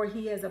or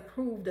he has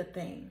approved a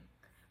thing.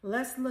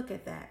 Let's look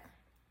at that.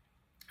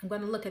 I'm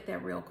going to look at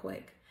that real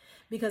quick.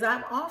 Because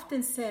I've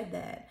often said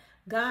that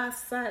God's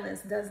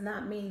silence does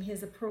not mean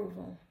his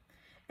approval.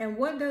 And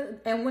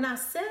when I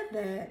said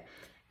that,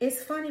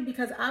 it's funny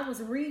because I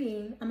was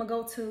reading, I'm going to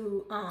go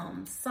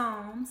to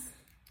Psalms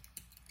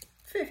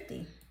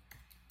 50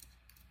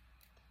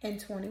 and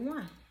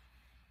 21.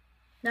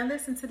 Now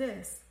listen to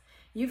this.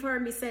 You've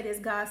heard me say this,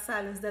 God's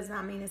silence does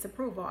not mean his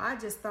approval. I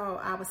just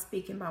thought I was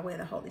speaking by way of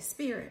the Holy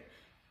Spirit.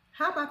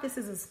 How about this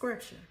as a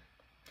scripture?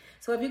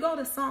 So if you go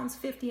to Psalms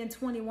 50 and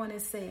 21,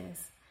 it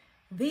says,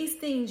 these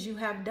things you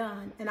have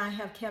done and I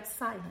have kept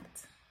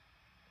silent.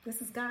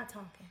 This is God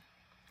talking.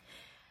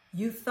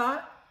 You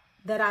thought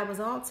that I was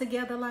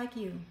altogether like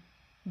you,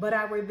 but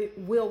I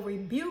will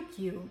rebuke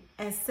you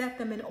and set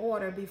them in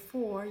order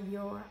before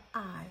your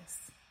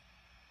eyes.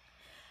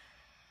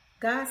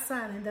 God's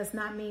silence does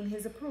not mean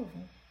his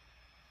approval.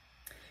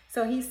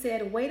 So he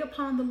said, wait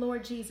upon the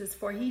Lord Jesus,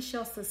 for he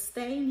shall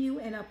sustain you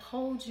and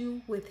uphold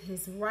you with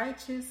his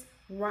righteous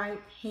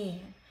right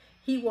hand.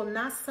 He will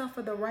not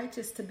suffer the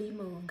righteous to be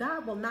moved.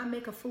 God will not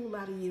make a fool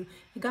out of you.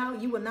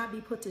 God, you will not be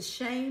put to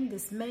shame,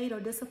 dismayed, or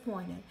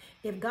disappointed.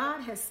 If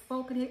God has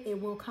spoken it, it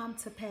will come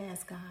to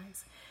pass,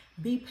 guys.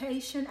 Be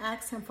patient.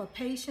 Ask him for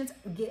patience.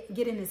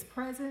 Get in his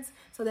presence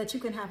so that you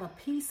can have a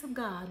peace of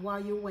God while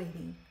you're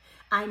waiting.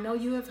 I know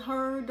you have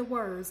heard the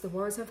words. The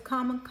words have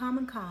come and come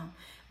and come.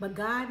 But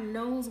God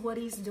knows what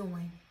he's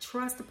doing.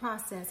 Trust the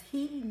process.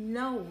 He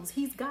knows.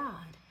 He's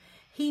God.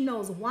 He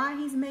knows why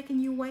he's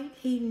making you wait.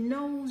 He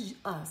knows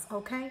us,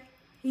 okay?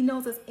 He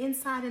knows us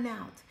inside and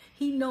out.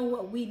 He knows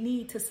what we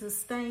need to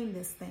sustain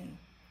this thing.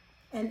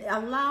 And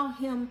allow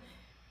him,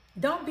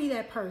 don't be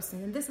that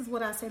person. And this is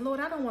what I say, Lord,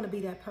 I don't want to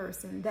be that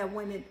person that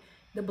when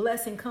the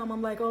blessing come,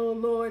 I'm like, oh,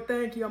 Lord,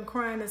 thank you. I'm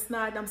crying and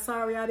snot. I'm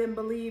sorry I didn't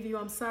believe you.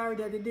 I'm sorry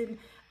that it didn't.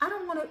 I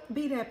don't want to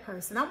be that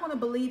person. I want to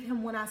believe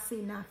him when I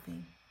see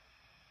nothing.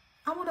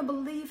 I want to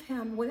believe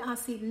him when I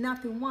see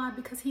nothing. Why?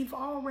 Because he's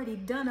already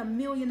done a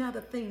million other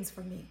things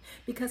for me.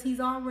 Because he's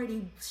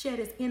already shed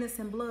his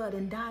innocent blood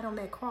and died on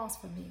that cross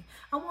for me.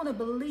 I want to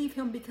believe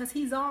him because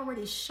he's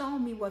already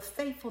shown me what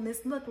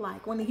faithfulness looked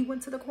like when he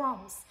went to the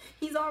cross.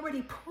 He's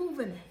already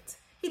proven it.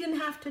 He didn't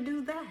have to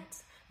do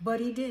that, but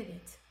he did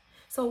it.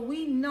 So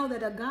we know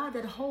that a God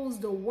that holds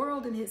the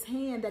world in his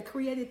hand, that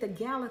created the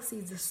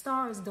galaxies, the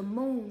stars, the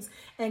moons,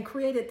 and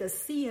created the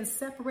sea and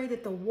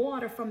separated the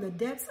water from the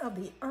depths of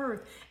the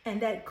earth,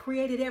 and that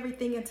created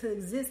everything into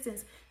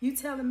existence. You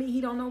telling me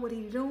he don't know what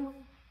he's doing?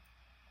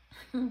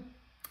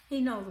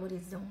 He knows what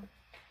he's doing.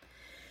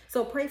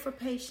 So pray for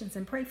patience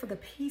and pray for the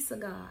peace of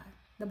God.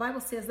 The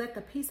Bible says, let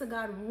the peace of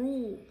God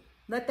rule.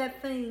 Let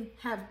that thing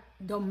have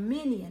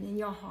dominion in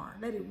your heart.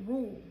 Let it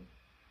rule.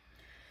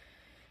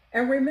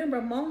 And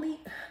remember,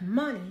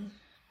 money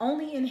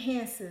only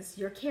enhances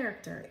your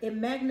character. It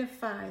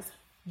magnifies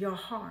your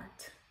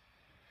heart.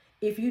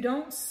 If you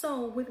don't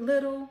sow with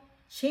little,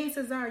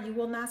 chances are you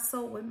will not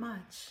sow with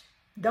much.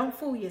 Don't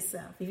fool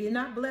yourself. If you're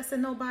not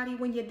blessing nobody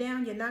when you're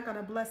down, you're not going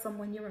to bless them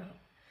when you're up.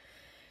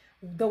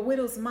 The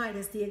widow's mite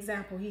is the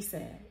example, he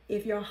said.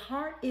 If your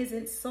heart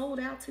isn't sold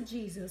out to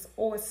Jesus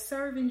or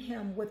serving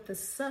him with the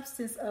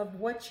substance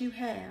of what you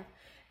have,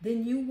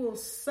 then you will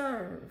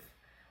serve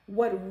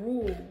what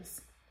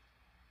rules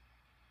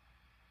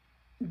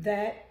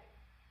that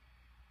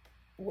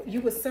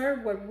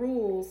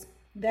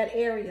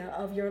area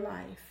of your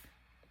life.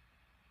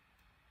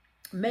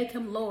 Make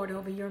him Lord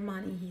over your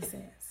money, he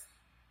says.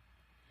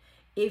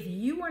 If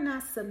you are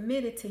not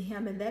submitted to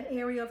him in that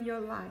area of your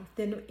life,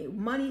 then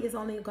money is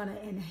only going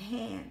to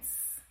enhance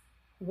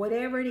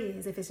whatever it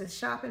is. If it's a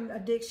shopping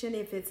addiction,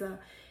 if it's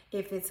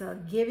a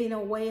giving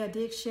away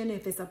addiction,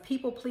 if it's a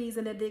people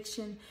pleasing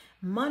addiction,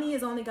 money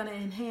is only going to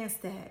enhance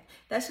that.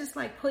 That's just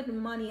like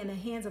putting money in the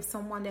hands of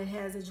someone that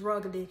has a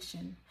drug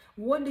addiction.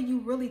 What do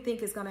you really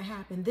think is going to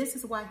happen? This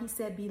is why he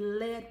said be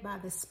led by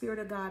the Spirit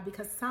of God,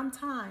 because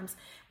sometimes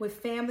with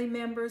family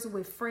members,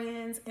 with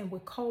friends, and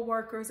with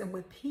co-workers and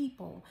with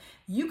people,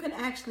 you can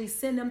actually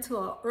send them to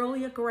an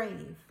earlier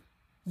grave.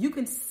 You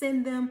can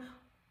send them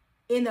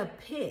in a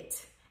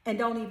pit and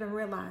don't even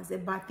realize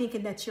it by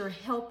thinking that you're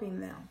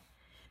helping them,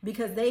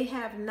 because they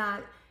have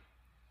not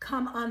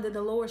come under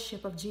the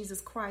lordship of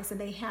Jesus Christ and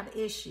they have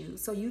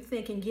issues. So you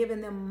thinking giving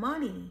them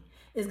money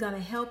is going to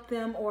help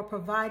them or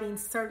providing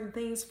certain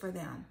things for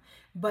them.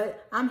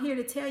 But I'm here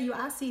to tell you,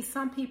 I see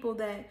some people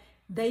that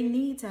they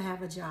need to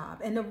have a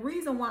job. And the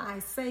reason why I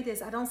say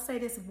this, I don't say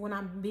this when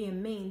I'm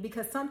being mean,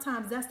 because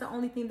sometimes that's the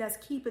only thing that's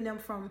keeping them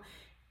from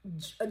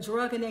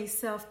drugging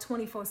themselves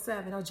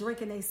 24/7 or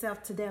drinking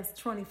themselves to death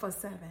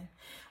 24/7.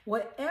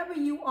 Whatever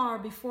you are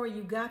before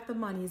you got the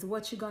money is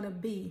what you're going to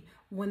be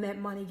when that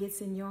money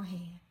gets in your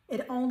hand.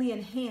 It only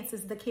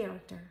enhances the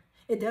character.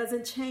 It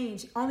doesn't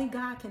change. Only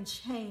God can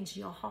change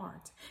your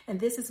heart. And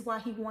this is why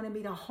he wanted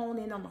me to hone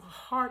in on the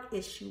heart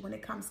issue when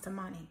it comes to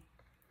money.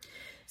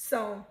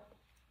 So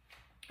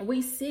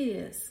we see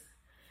this,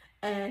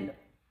 and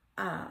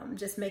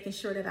just making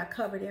sure that I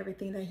covered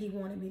everything that he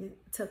wanted me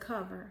to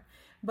cover.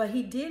 But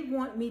he did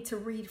want me to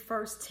read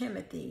 1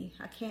 Timothy.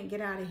 I can't get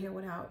out of here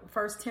without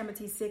 1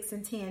 Timothy 6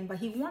 and 10. But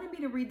he wanted me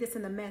to read this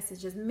in the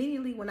Message.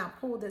 Immediately when I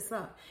pulled this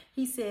up,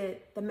 he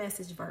said the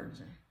Message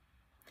version.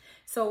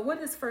 So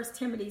what does 1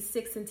 Timothy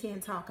 6 and 10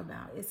 talk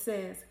about? It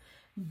says,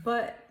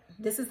 but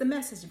this is the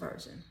Message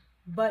version.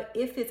 But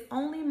if it's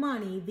only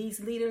money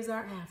these leaders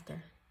are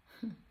after,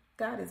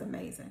 God is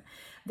amazing,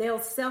 they'll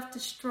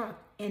self-destruct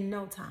in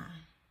no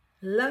time.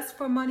 Lust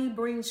for money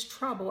brings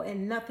trouble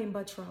and nothing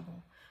but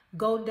trouble.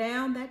 Go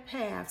down that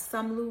path,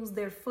 some lose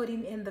their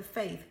footing in the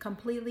faith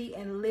completely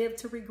and live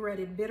to regret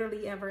it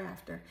bitterly ever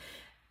after.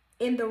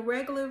 In the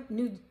regular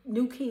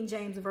New King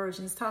James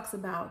versions talks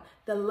about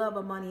the love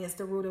of money is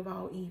the root of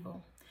all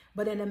evil.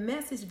 But in the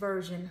Message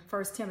version,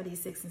 1 Timothy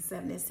 6 and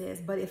 7, it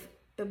says, but if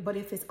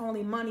it's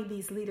only money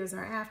these leaders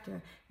are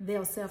after,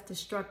 they'll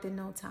self-destruct in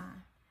no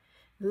time.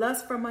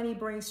 Lust for money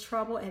brings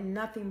trouble and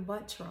nothing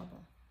but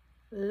trouble.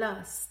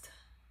 Lust.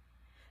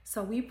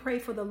 So we pray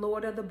for the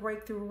Lord of the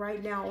breakthrough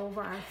right now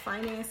over our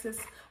finances.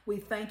 We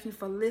thank you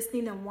for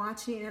listening and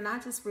watching. And I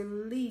just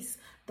release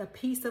the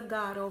peace of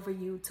God over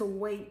you to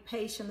wait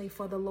patiently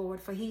for the Lord,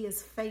 for he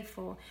is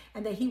faithful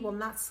and that he will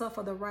not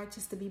suffer the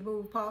righteous to be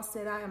moved. Paul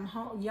said, I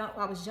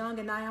was young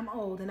and I am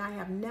old, and I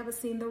have never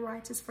seen the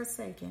righteous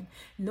forsaken,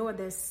 nor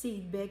their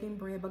seed begging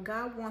bread. But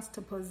God wants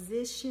to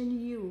position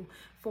you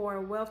for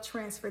a wealth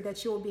transfer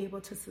that you'll be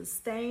able to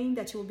sustain,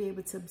 that you'll be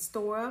able to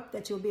store up,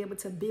 that you'll be able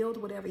to build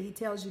whatever he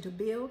tells you to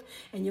build,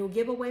 and you'll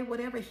give away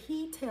whatever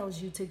he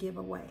tells you to give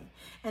away,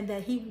 and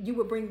that you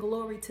will bring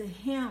glory to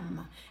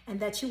him, and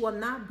that you will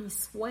not be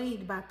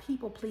swayed by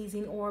people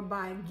pleasing or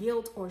by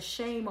guilt or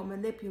shame or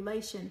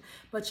manipulation,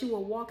 but you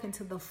will walk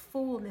into the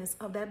fullness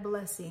of that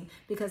blessing,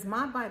 because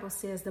my Bible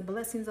says the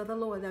blessings of the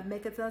Lord that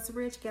maketh us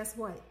rich, guess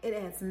what? It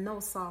adds no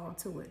sorrow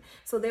to it.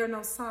 So there are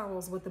no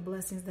sorrows with the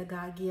blessings that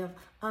God gives,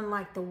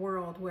 unlike the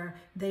world where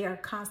they are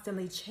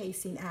constantly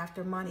chasing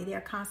after money. They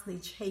are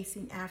constantly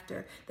chasing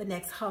after the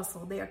next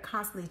hustle. They are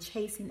constantly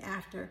chasing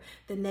after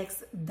the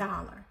next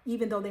dollar.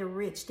 Even though they're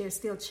rich, they're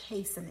still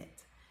chasing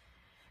it.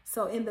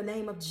 So in the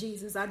name of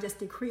Jesus, I just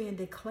decree and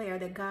declare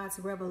that God's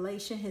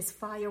revelation, his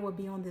fire will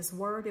be on this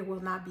word. It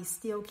will not be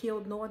still,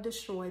 killed, nor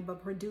destroyed,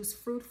 but produce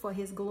fruit for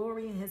his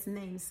glory and his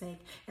name's sake,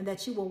 and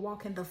that you will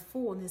walk in the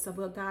fullness of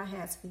what God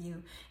has for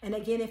you. And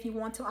again, if you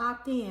want to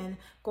opt in,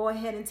 go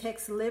ahead and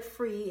text Live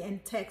Free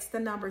and text the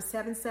number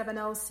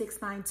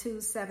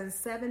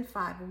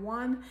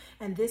 770-692-7751.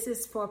 And this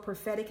is for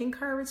prophetic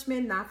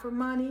encouragement, not for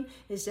money.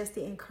 It's just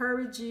to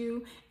encourage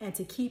you and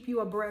to keep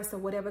you abreast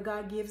of whatever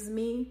God gives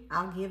me.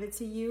 I'll give it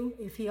to you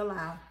if he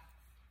allows.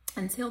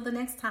 Until the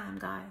next time,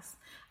 guys,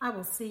 I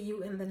will see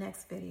you in the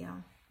next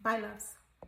video. Bye, loves.